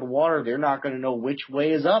blown out of the water, they're not going to know which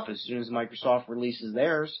way is up as soon as Microsoft releases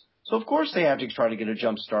theirs. So, of course, they have to try to get a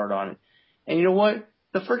jump start on it. And you know what?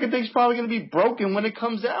 The frickin' thing's probably going to be broken when it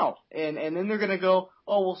comes out. And then they're going to go,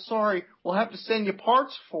 oh, well, sorry, we'll have to send you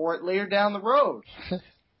parts for it later down the road.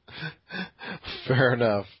 Fair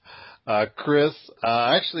enough. Chris,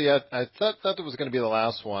 actually, I thought that was going to be the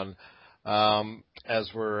last one. As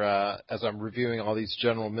I'm reviewing all these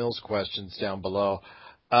General Mills questions down below,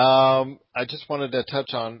 I just wanted to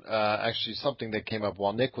touch on actually something that came up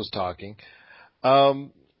while Nick was talking.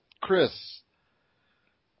 Chris,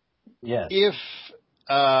 yes. If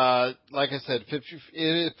like I said,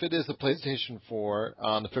 if it is a PlayStation 4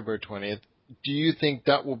 on the February 20th, do you think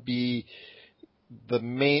that will be the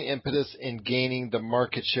main impetus in gaining the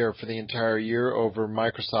market share for the entire year over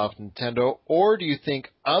Microsoft and Nintendo? Or do you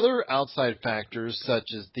think other outside factors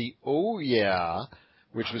such as the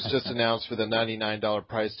which was just announced with a $99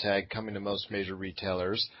 price tag coming to most major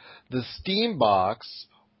retailers. The Steam Box,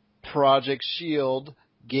 Project Shield,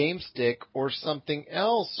 GameStick, or something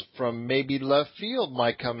else from maybe left field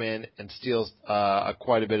might come in and steal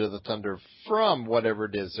quite a bit of the thunder from whatever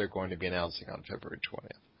it is they're going to be announcing on February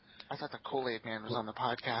 20th. I thought the Kool-Aid Man was on the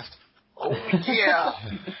podcast. Oh, yeah.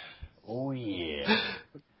 Oh, yeah.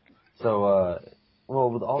 So,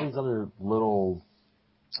 well, with all these other little,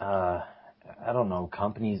 I don't know,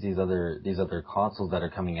 companies, these other consoles that are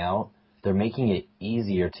coming out, they're making it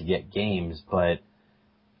easier to get games, but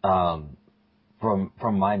from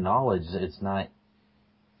my knowledge, it's not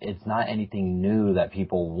anything new that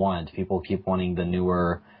people want. People keep wanting the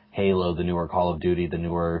newer Halo, the newer Call of Duty, the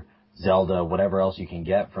newer Zelda, whatever else you can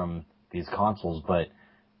get from these consoles. But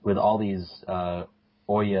with all these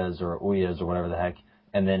Oyas or whatever the heck,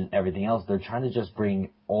 and then everything else, they're trying to just bring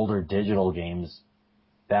older digital games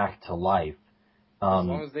back to life. As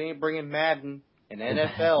long as they ain't bringing Madden and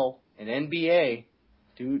NFL and NBA,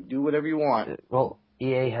 do whatever you want. Well,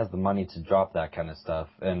 EA has the money to drop that kind of stuff,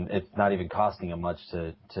 and it's not even costing them much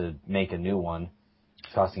to make a new one.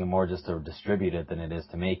 It's costing them more just to distribute it than it is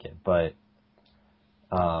to make it. But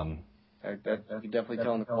That could definitely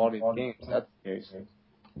tell in the quality of the games. That's the case.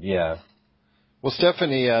 Yeah. Well,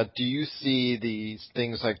 Stephanie, do you see these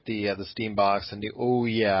things like the Steam Box and the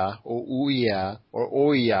Ouya, I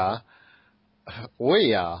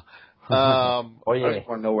just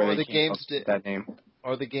want to know where they came up with that name.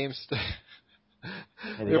 Or the games?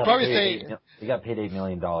 Hey, They're probably saying they got paid $8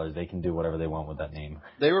 million. They can do whatever they want with that name.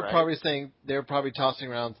 They were probably saying they were probably tossing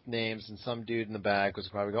around names, and some dude in the back was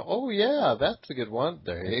probably going, "Oh yeah, that's a good one."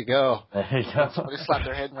 There you go. Somebody slapped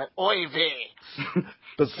their head and went, "Oy vey."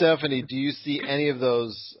 But Stephanie, do you see any of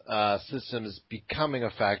those systems becoming a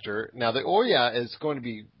factor? Now, the Ouya is going to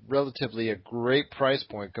be relatively a great price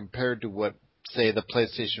point compared to what, say, the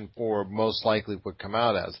PlayStation 4 most likely would come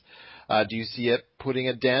out as. Do you see it putting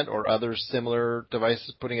a dent, or other similar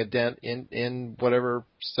devices putting a dent in whatever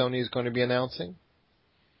Sony is going to be announcing?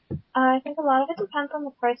 I think a lot of it depends on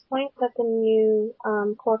the price point that the new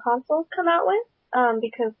core consoles come out with,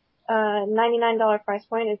 because $99 price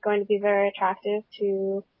point is going to be very attractive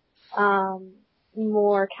to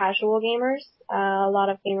more casual gamers. A lot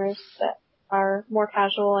of gamers that are more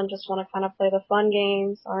casual and just want to kind of play the fun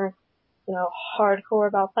games, aren't, hardcore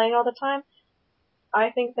about playing all the time.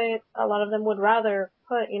 I think that a lot of them would rather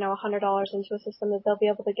put, $100 into a system that they'll be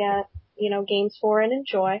able to get, games for and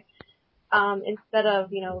enjoy, instead of,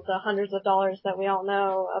 the hundreds of dollars that we all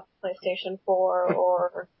know a PlayStation 4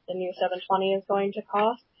 or the new 720 is going to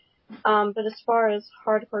cost. But as far as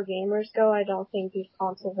hardcore gamers go, I don't think these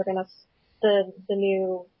consoles are gonna, the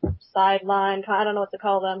new sideline, I don't know what to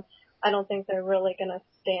call them, I don't think they're really gonna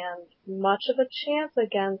stand much of a chance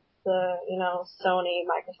against the, Sony,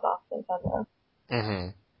 Microsoft, Nintendo. Mm-hmm.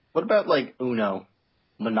 What about like Uno,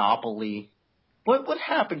 Monopoly? What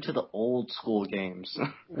happened to the old school games?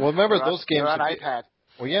 Well, remember those games on iPad.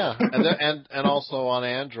 Well, yeah, and also on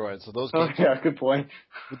Android. So those games, yeah, good point.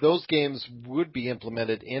 Those games would be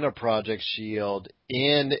implemented in a Project Shield,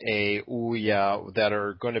 in a Ouya, that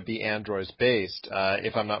are going to be Android based.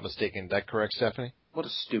 If I'm not mistaken, is that correct, Stephanie? What a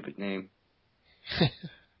stupid name.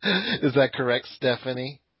 Is that correct,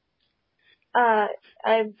 Stephanie?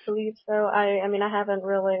 I believe so. I mean, I haven't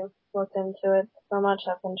really looked into it so much.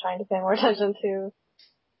 I've been trying to pay more attention to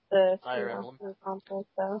the Fire Emblem consoles,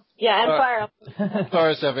 so yeah, and Fire Emblem.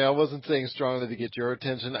 Sorry, Stephanie, I wasn't saying strongly to get your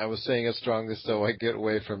attention. I was saying it strongly so I get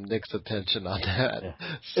away from Nick's attention on that. Yeah.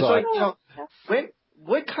 So It's like,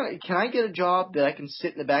 what kind of, can I get a job that I can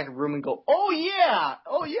sit in the back of the room and go, oh yeah,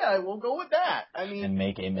 we'll go with that. I mean, And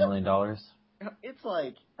make $8 million? It's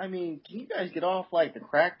like, I mean, can you guys get off like the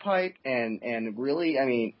crack pipe and really, I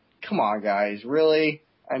mean, come on guys, really?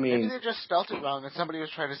 I mean, maybe they just spelt it wrong and somebody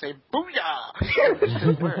was trying to say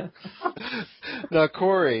booyah. Now,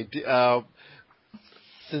 Corey,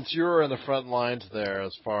 since you're in the front lines there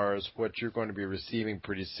as far as what you're going to be receiving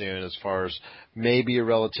pretty soon, as far as maybe a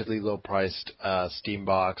relatively low-priced Steam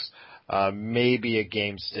Box, maybe a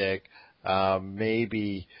GameStick,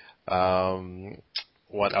 maybe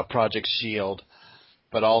a Project Shield,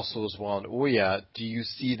 but also as well an Ouya, do you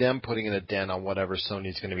see them putting in a dent on whatever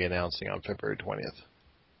Sony's going to be announcing on February 20th?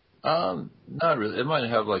 Not really. It might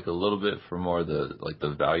have like a little bit for more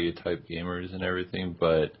the value type gamers and everything,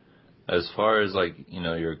 but as far as like,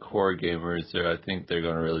 your core gamers there, I think they're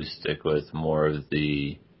going to really stick with more of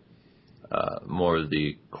the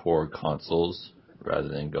core consoles rather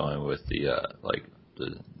than going with the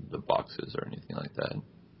boxes or anything like that.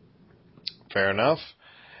 Fair enough.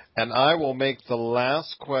 And I will make the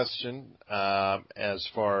last question as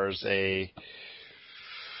far as a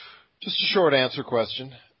Just a short answer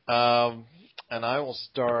question. And I will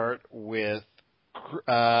start with,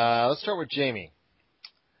 let's start with Jamie.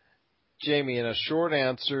 Jamie, in a short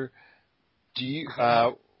answer,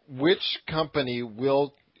 which company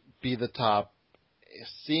will be the top?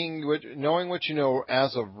 Knowing what you know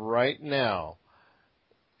as of right now,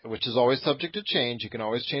 which is always subject to change. You can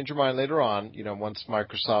always change your mind later on, once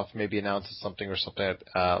Microsoft maybe announces something or something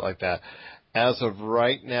like that. As of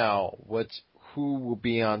right now, who will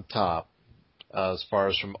be on top as far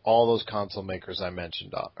as from all those console makers I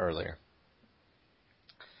mentioned earlier?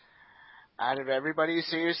 Out of everybody,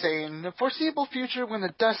 so you're saying the foreseeable future, when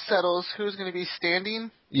the dust settles, who's going to be standing?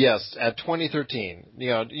 Yes, at 2013.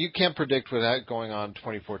 You can't predict what's going on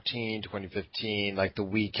 2014, 2015, like the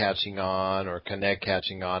Wii catching on or Kinect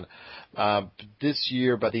catching on. This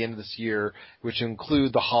year, by the end of this year, which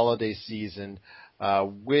include the holiday season,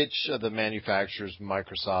 which of the manufacturers,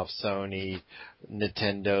 Microsoft, Sony,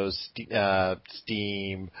 Nintendo,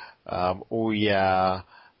 Steam, Ouya,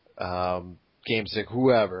 GameStick,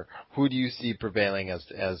 whoever, who do you see prevailing as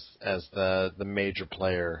the major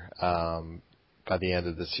player by the end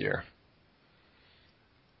of this year?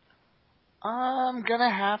 I'm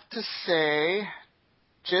gonna have to say,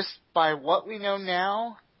 just by what we know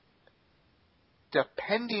now,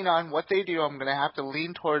 depending on what they do, I'm gonna have to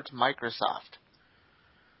lean towards Microsoft.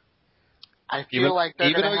 I feel like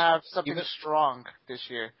they're gonna have something strong this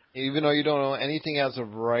year. Even though you don't know anything as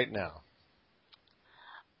of right now.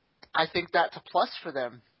 I think that's a plus for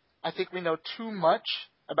them. I think we know too much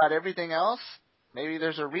about everything else. Maybe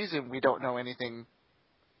there's a reason we don't know anything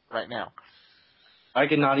right now. I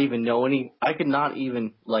could not even not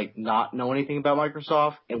know anything about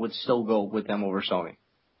Microsoft and would still go with them over Sony.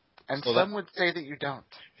 And so some would say that you don't.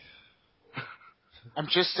 I'm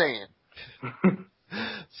just saying.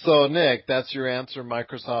 So, Nick, that's your answer,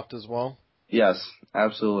 Microsoft as well? Yes,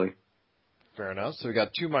 absolutely. Fair enough. So we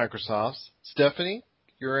got two Microsofts. Stephanie,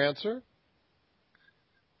 your answer?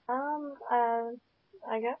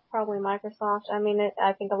 I guess probably Microsoft. I mean,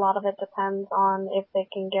 I think a lot of it depends on if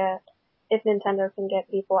Nintendo can get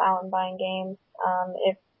people out and buying games.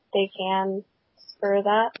 If they can spur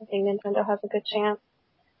that, I think Nintendo has a good chance.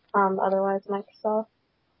 Otherwise, Microsoft.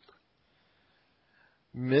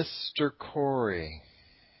 Mr. Corey.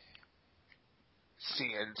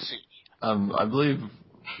 CNC. I believe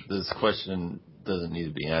this question doesn't need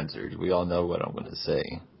to be answered. We all know what I'm going to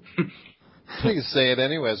say. You can say it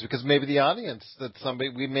anyways, because maybe the audience,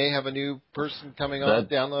 we may have a new person coming on,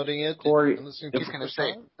 downloading it. Corey,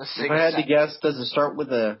 if I had to guess, does it start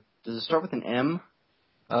with an M?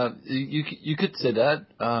 You could say that.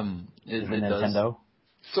 Is it Nintendo?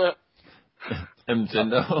 So,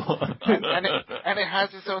 Nintendo. and it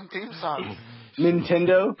has its own theme song.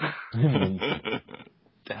 Nintendo?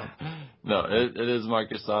 No, it is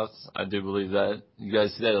Microsoft. I do believe that. You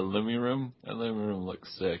guys see that Illumi Room? That Illumi Room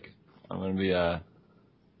looks sick. I'm going to be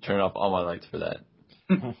turning off all my lights for that.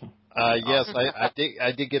 Yes, I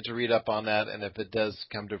did get to read up on that, and if it does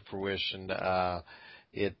come to fruition,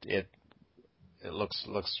 it looks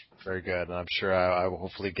very good, and I'm sure I will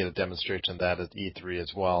hopefully get a demonstration of that at E3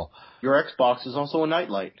 as well. Your Xbox is also a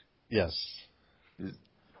nightlight. Yes.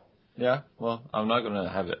 Yeah, well, I'm not going to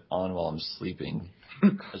have it on while I'm sleeping.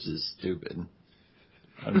 That's just stupid.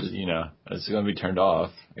 I'm just, it's going to be turned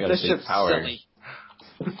off. I got to save power. Silly.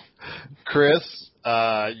 Chris,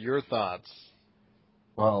 your thoughts?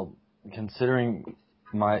 Well, considering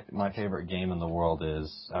my favorite game in the world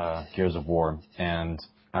is Gears of War, and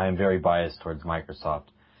I am very biased towards Microsoft.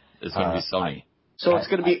 It's going to be Sony. So it's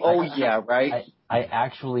going to be right? I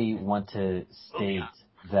actually want to state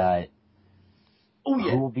that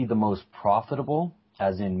who will be the most profitable,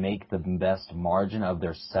 as in make the best margin of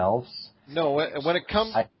themselves. No, when it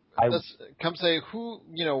comes... Let's come say who,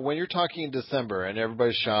 when you're talking in December and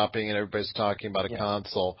everybody's shopping and everybody's talking about a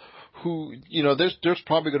console, who, there's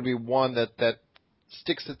probably going to be one that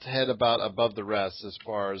sticks its head above the rest as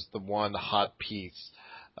far as the one hot piece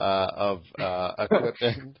of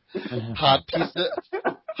equipment. Hot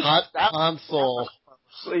console.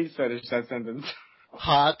 Please finish that sentence.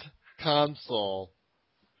 Hot console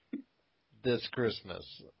this Christmas.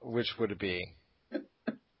 Which would it be?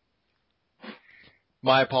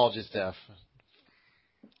 My apologies, Steph.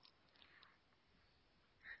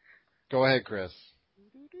 Go ahead, Chris.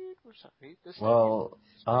 Well,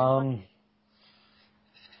 all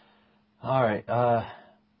right.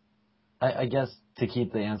 I guess to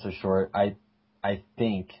keep the answer short, I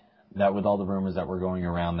think that with all the rumors that were going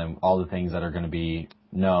around and all the things that are going to be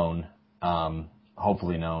known,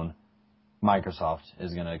 hopefully known, Microsoft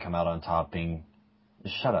is going to come out on top being,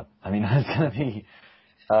 shut up. I mean, it's going to be,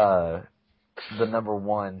 the number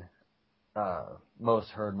one most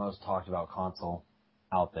heard, most talked about console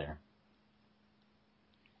out there?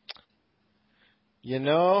 You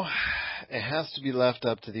know, it has to be left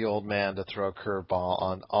up to the old man to throw a curveball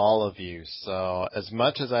on all of you. So as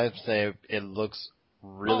much as I say it looks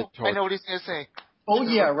really I know what he's going to say. Oh,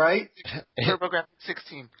 yeah, right? TurboGrafx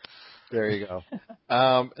 16. There you go.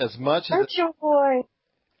 As much as Virtual Boy.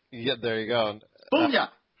 yeah, there you go. Booyah!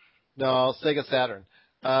 No, Sega Saturn.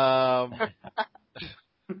 Gonna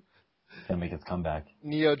make its comeback.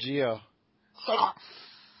 Neo Geo.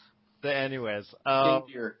 Anyways, Game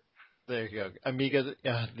Gear. there you go. Amiga,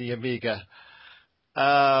 the Amiga.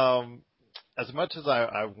 As much as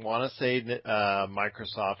I want to say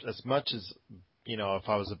Microsoft, as much as, you know, if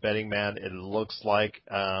I was a betting man, it looks like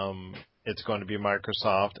it's going to be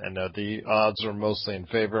Microsoft, and the odds are mostly in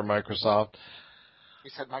favor of Microsoft. He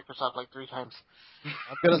said Microsoft like 3 times.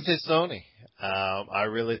 I'm going to say Sony. I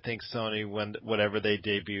really think Sony, whatever they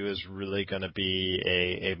debut, is really going to be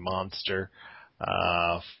a monster.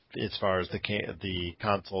 As far as the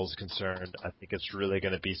console is concerned, I think it's really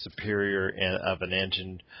going to be superior of an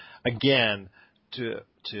engine, again, to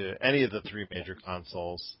any of the 3 major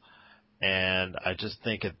consoles. And I just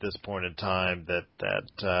think at this point in time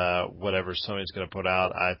that whatever Sony's going to put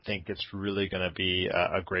out, I think it's really going to be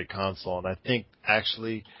a great console. And I think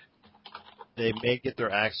actually they may get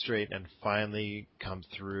their act straight and finally come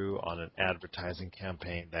through on an advertising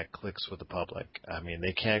campaign that clicks with the public. I mean,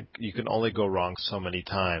 you can only go wrong so many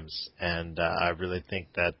times, and I really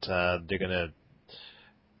think that they're going to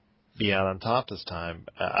be out on top this time.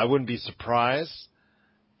 I wouldn't be surprised,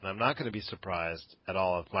 and I'm not going to be surprised at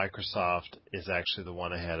all if Microsoft is actually the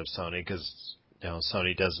one ahead of Sony, because, you know,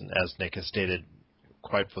 Sony doesn't, as Nick has stated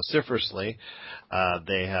quite vociferously,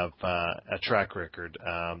 they have a track record,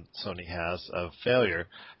 Sony has, of failure,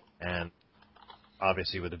 and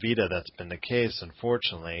obviously with the Vita that's been the case,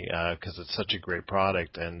 unfortunately, because it's such a great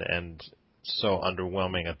product and so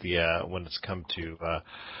underwhelming at the when it's come to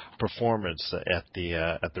performance at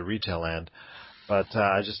the retail end. But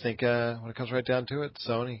I just think when it comes right down to it,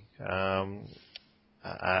 Sony.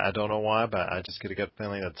 I don't know why, but I just get a gut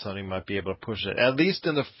feeling that Sony might be able to push it, at least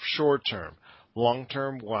in the short term. Long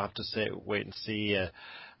term, we'll have to wait and see.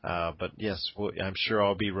 But yes, I'm sure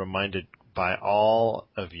I'll be reminded by all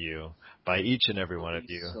of you, by each and every one of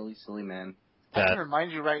you. Silly man. I can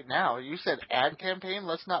remind you right now. You said ad campaign.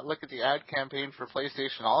 Let's not look at the ad campaign for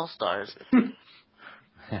PlayStation All-Stars.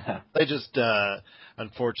 They just,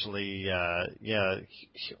 unfortunately,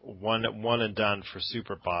 one and done for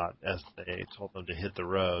Superbot, as they told them to hit the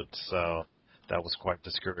road. So that was quite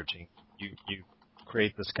discouraging. You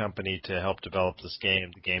create this company to help develop this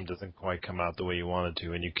game. The game doesn't quite come out the way you want it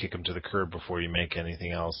to, and you kick them to the curb before you make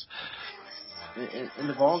anything else. And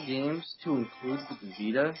of all games to include with the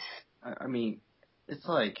Vita, I mean, it's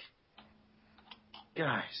like,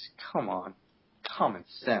 guys, come on, common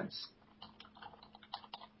sense.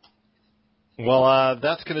 Well,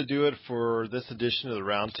 that's going to do it for this edition of the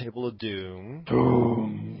Roundtable of Doom.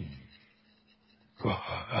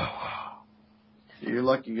 You're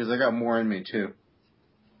lucky because I got more in me too.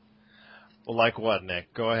 Well, like what,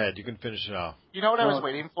 Nick? Go ahead. You can finish it off. You know what I was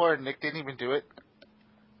waiting for, and Nick didn't even do it?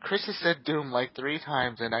 Chris has said Doom like 3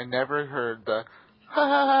 times, and I never heard the, ha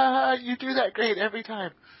ha ha, you do that great every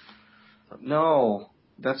time. No,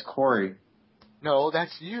 that's Corey. No,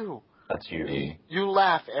 that's you. That's you. You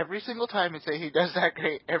laugh every single time and say he does that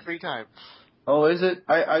great every time. Oh, is it?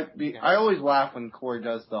 I always laugh when Corey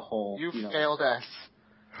does the whole. You failed us.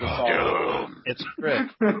 It's Chris.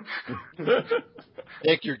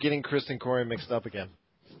 Nick, you're getting Chris and Corey mixed up again.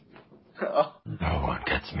 Oh. No one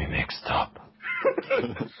gets me mixed up.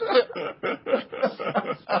 You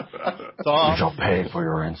shall pay for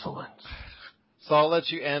your insolence. So I'll let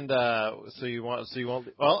you end. So you won't. Well,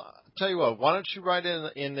 I'll tell you what. Why don't you write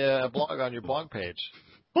in a blog on your blog page?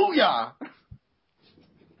 Booyah!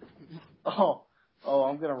 Oh,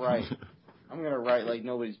 I'm gonna write. I'm gonna write like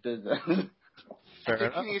nobody's business. Fair I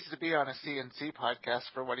think enough. he needs to be on a CNC podcast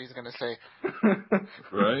for what he's going to say.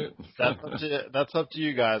 Right? That's up to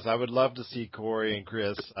you guys. I would love to see Corey and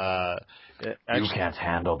Chris. You can't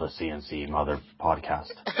handle the CNC mother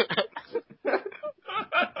podcast.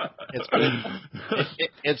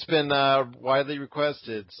 It's been widely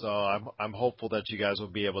requested, so I'm hopeful that you guys will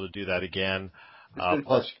be able to do that again.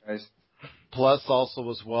 Guys. Plus, also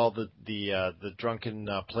as well, the drunken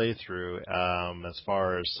playthrough, as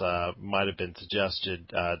far as might have been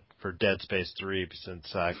suggested for Dead Space 3,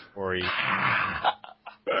 since Corey. Dude,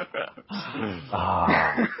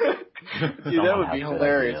 that would be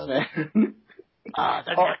hilarious, man. The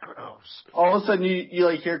Necros. All of a sudden, you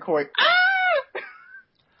like hear Corey.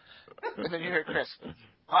 And then you hear Chris.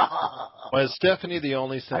 Well, is Stephanie the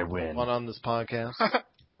only I sensitive win. one on this podcast?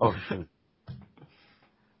 Oh, shoot.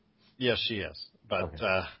 Yes, she is. But,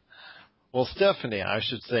 Okay. well, Stephanie, I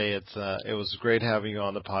should say it was great having you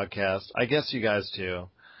on the podcast. I guess you guys too.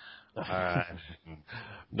 All right.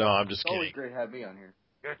 No, I'm just It's always kidding. great having me on here.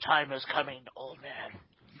 Your time is coming, old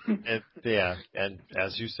man. Yeah, and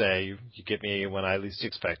as you say, you get me when I least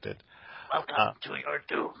expect it. Welcome to your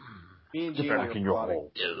doom. Me and Get Jamie back are in your plotting.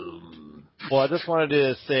 hole. Well, I just wanted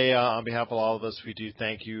to say on behalf of all of us, we do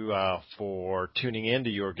thank you for tuning in to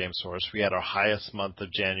Your Game Source. We had our highest month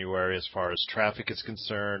of January as far as traffic is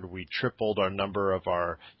concerned. We tripled our number of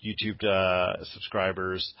our YouTube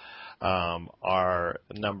subscribers. Our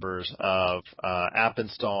numbers of app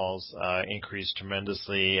installs increased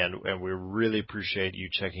tremendously, and we really appreciate you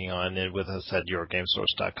checking on in with us at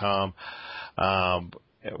YourGameSource.com.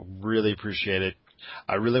 Really appreciate it.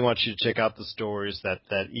 I really want you to check out the stories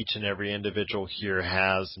that each and every individual here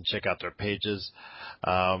has and check out their pages.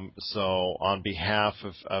 So on behalf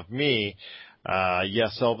of me,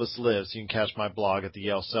 Yes, Elvis Lives, you can catch my blog at the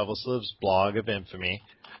Yes, Elvis Lives blog of infamy.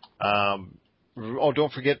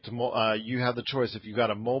 Don't forget you have the choice. If you've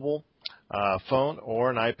got a mobile phone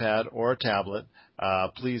or an iPad or a tablet,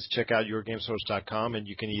 please check out YourGameSource.com, and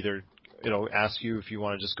you can either it'll ask you if you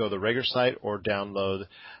want to just go to the regular site or download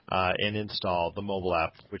and install the mobile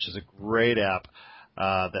app, which is a great app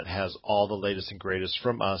that has all the latest and greatest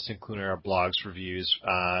from us, including our blogs, reviews,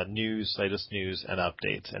 latest news, and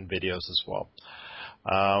updates, and videos as well.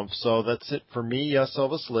 So that's it for me. Yes,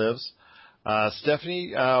 Elvis Lives.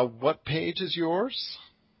 Stephanie, what page is yours?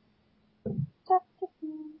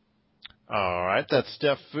 All right, that's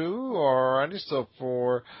Steph Fu. All righty, so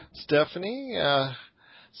for Stephanie,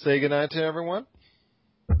 say goodnight to everyone.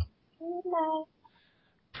 Good night.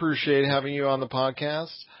 Appreciate having you on the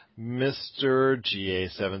podcast. Mr.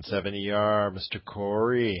 GA77ER, Mr.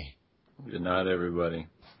 Corey. Good night, everybody.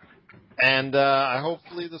 And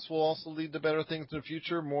hopefully this will also lead to better things in the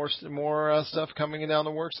future, more stuff coming down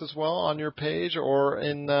the works as well on your page or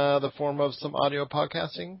in the form of some audio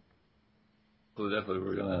podcasting. Well,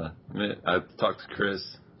 definitely I've talked to Chris,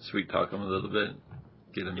 sweet talk him a little bit,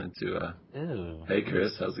 get him into Ew. hey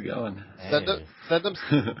Chris, how's it going? Send them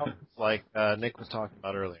Hey. like Nick was talking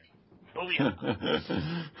about earlier. Oh, yeah.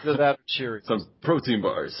 So that Cheerios. Some protein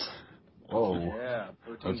bars. Whoa. Yeah,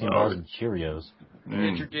 Protein bars and Cheerios.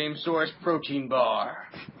 Get your Game Source protein bar.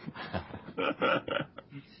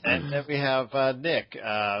 And then we have Nick.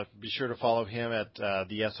 Be sure to follow him at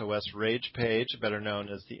the SOS Rage page, better known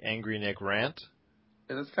as the Angry Nick Rant.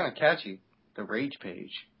 Yeah, that's kind of catchy. The Rage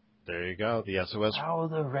page. There you go, the SOS. Oh,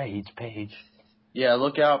 the Rage page. Yeah,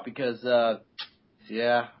 look out because, I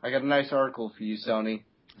got a nice article for you, Sony.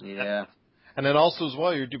 Yeah. And then also as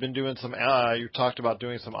well, you've been doing some. You talked about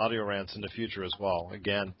doing some audio rants in the future as well.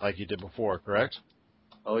 Again, like you did before, correct?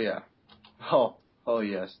 Oh, yeah. Oh,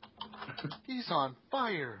 yes. He's on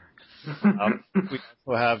fire. We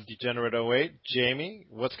also have Degenerate 08. Jamie,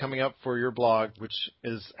 what's coming up for your blog, which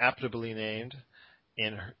is aptly named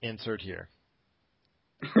Insert Here?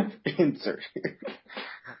 Insert.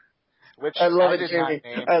 Which I love it, did Jamie. not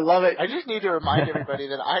name. I love it. I just need to remind everybody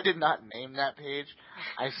that I did not name that page.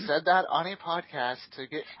 I said that on a podcast to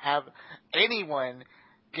have anyone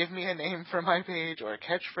give me a name for my page or a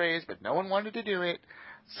catchphrase, but no one wanted to do it,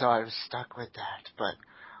 so I was stuck with that. But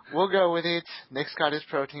we'll go with it. Nick's got his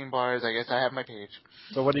protein bars. I guess I have my page.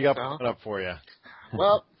 So what do you got coming up for you?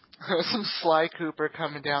 Well, some Sly Cooper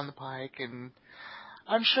coming down the pike, and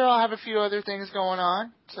I'm sure I'll have a few other things going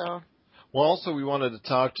on, so... Well, also we wanted to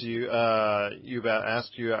talk to you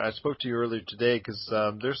I spoke to you earlier today because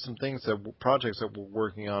there's some projects that we're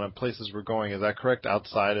working on and places we're going. Is that correct?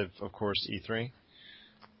 Outside of course, E3?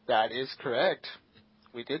 That is correct.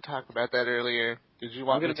 We did talk about that earlier. Did you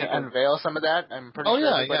want me to take unveil some of that? I'm pretty sure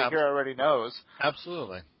everybody here already knows.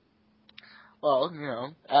 Absolutely.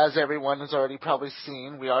 Well, as everyone has already probably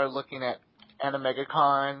seen, we are looking at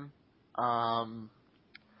AnimegaCon.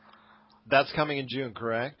 That's coming in June,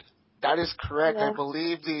 correct? That is correct. Yeah. I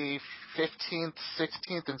believe the 15th,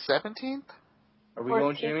 16th, and 17th? Are we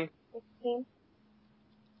going, Jamie? 16.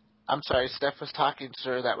 I'm sorry, Steph was talking,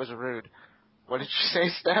 sir. That was rude. What did you say,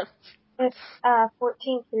 Steph? It's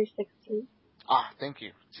 14 through 16. Ah, thank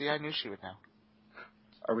you. See, I knew she would know.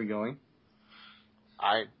 Are we going?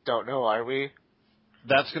 I don't know. Are we?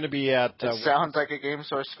 That's going to be at... It sounds like a Game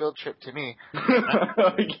Source field trip to me.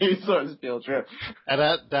 Game Source field trip.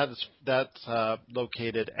 And that's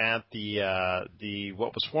located at the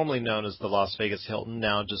what was formerly known as the Las Vegas Hilton,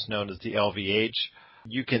 now just known as the LVH.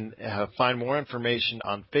 You can find more information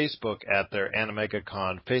on Facebook at their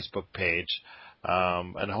AnimegaCon Facebook page.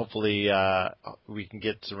 And hopefully we can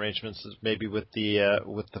get arrangements maybe with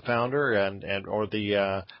the founder or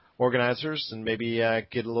the organizers, and maybe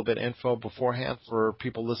get a little bit of info beforehand for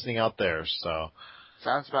people listening out there. So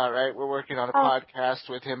Sounds about right. We're working on a podcast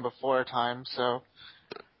with him before time, so.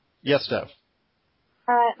 yes, Steph.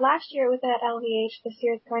 Last year it was at LVH. This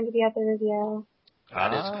year it's going to be at the Riviera.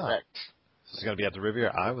 That is correct. This is going to be at the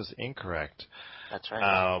Riviera. I was incorrect. That's right.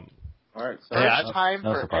 All right. So First time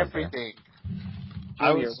no for surprise everything.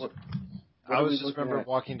 I Julia, was what I are was we just looking remember at?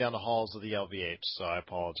 walking down the halls of the LVH, so I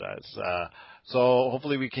apologize. So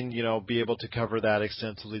hopefully we can, be able to cover that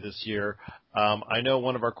extensively this year. I know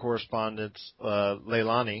one of our correspondents,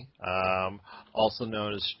 Leilani, also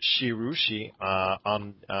known as Shirushi,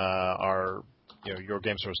 on our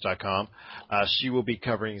yourgamesource.com. She will be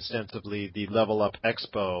covering extensively the Level Up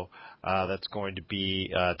Expo that's going to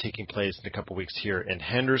be taking place in a couple weeks here in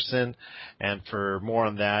Henderson. And for more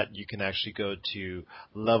on that, you can actually go to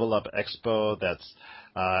Level Up Expo. That's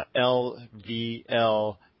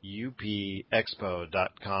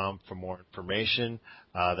lvlupexpo.com for more information.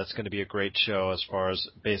 That's going to be a great show as far as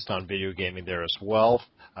based on video gaming there as well.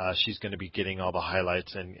 She's going to be getting all the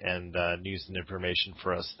highlights and news and information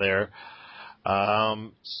for us there.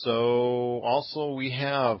 So also we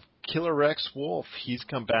have Killer Rex Wolf. He's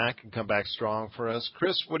come back strong for us.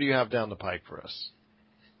 Chris, what do you have down the pike for us?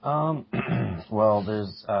 Well,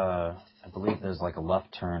 there's, I believe there's like a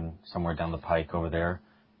left turn somewhere down the pike over there.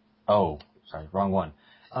 Oh, sorry, wrong one.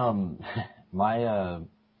 My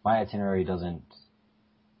itinerary doesn't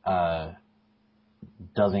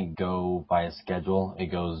go by a schedule.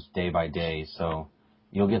 It goes day by day, so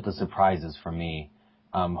you'll get the surprises from me.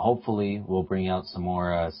 Hopefully we'll bring out some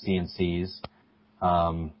more CNCs.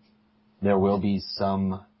 There will be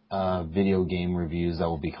some video game reviews that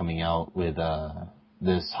will be coming out with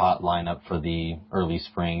this hot lineup for the early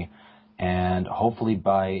spring, and hopefully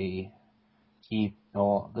by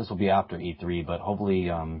this will be after E3, but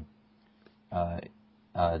hopefully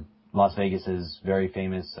Las Vegas's very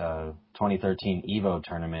famous 2013 EVO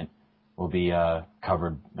tournament will be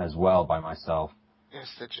covered as well by myself. Yes,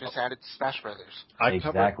 that just added Smash Brothers.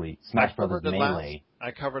 Exactly. Smash Brothers Melee.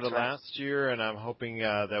 I covered it last year, and I'm hoping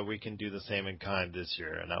that we can do the same in kind this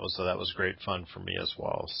year. And that was great fun for me as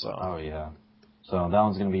well. So. Oh yeah. So that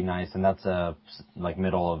one's going to be nice, and that's like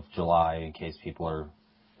middle of July in case people are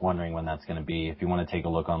wondering when that's going to be. If you want to take a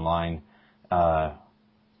look online, I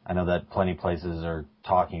know that plenty of places are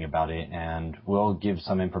talking about it, and we'll give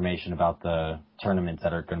some information about the tournaments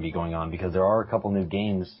that are going to be going on, because there are a couple new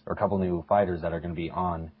games or a couple new fighters that are going to be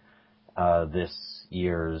on this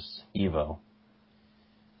year's EVO.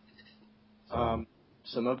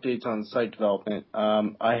 Some updates on site development.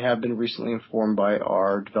 I have been recently informed by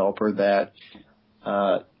our developer that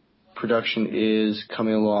production is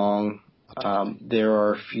coming along. There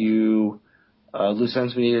are a few loose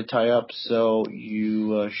ends we need to tie up, so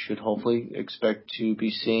you should hopefully expect to be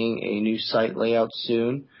seeing a new site layout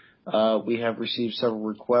soon. We have received several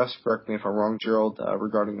requests, correct me if I'm wrong, Gerald,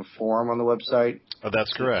 regarding a forum on the website. Oh,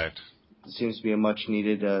 that's correct. It seems to be a much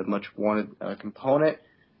needed, much wanted component.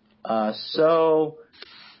 So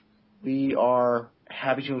we are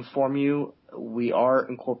happy to inform you we are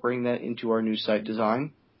incorporating that into our new site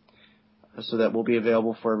design, so that will be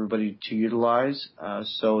available for everybody to utilize.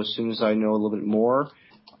 So as soon as I know a little bit more,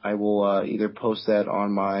 I will either post that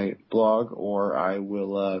on my blog, or I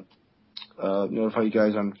will notify you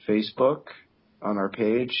guys on Facebook, on our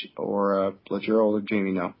page, or let Gerald or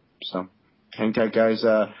Jamie know. So hang tight, guys.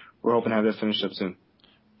 We're hoping to have it finished up soon.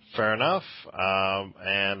 Fair enough.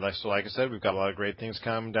 And like I said, we've got a lot of great things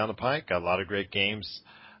coming down the pike. Got a lot of great games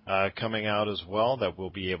coming out as well that we'll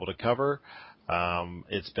be able to cover.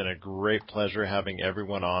 It's been a great pleasure having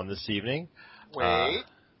everyone on this evening. Wait.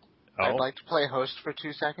 I'd like to play host for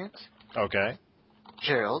 2 seconds. Okay.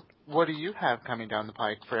 Gerald, what do you have coming down the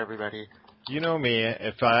pike for everybody? You know me.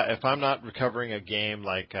 If I'm not recovering a game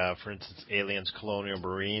like, for instance, Aliens Colonial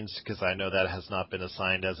Marines, because I know that has not been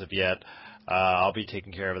assigned as of yet, I'll be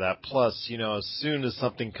taking care of that. Plus, as soon as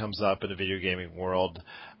something comes up in the video gaming world,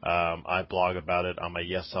 I blog about it on my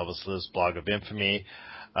Yes Elvis Lives blog of infamy.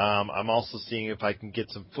 I'm also seeing if I can get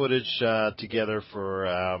some footage together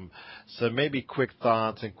for some maybe quick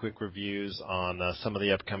thoughts and quick reviews on some of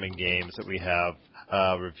the upcoming games that we have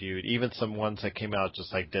reviewed, even some ones that came out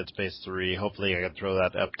just like Dead Space 3. Hopefully I can throw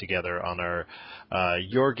that up together on our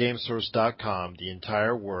yourgamesource.com, the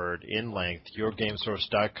entire word in length,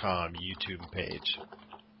 yourgamesource.com YouTube page.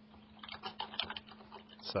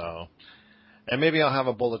 So, and maybe I'll have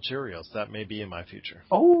a bowl of Cheerios. That may be in my future.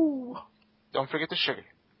 Oh! Don't forget the sugar.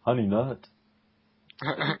 Honey nut.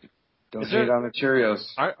 Don't Is there- hate on the Cheerios.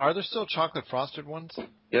 Are there still chocolate frosted ones?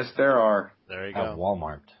 Yes, there are. There you At go.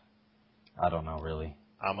 Walmart. I don't know really.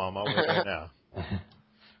 I'm on my way there now.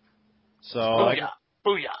 So, Booyah!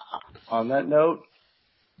 Booyah! On that note,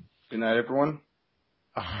 good night, everyone.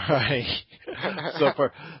 all right.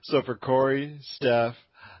 So for Corey, Steph,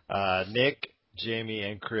 Nick, Jamie,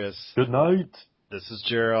 and Chris, Good night. this is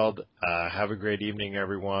Gerald. Have a great evening,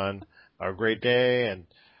 everyone. Or a great day, and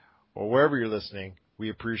or wherever you're listening. We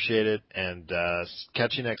appreciate it, and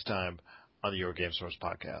catch you next time on the Your Game Source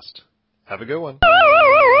podcast. Have a good one.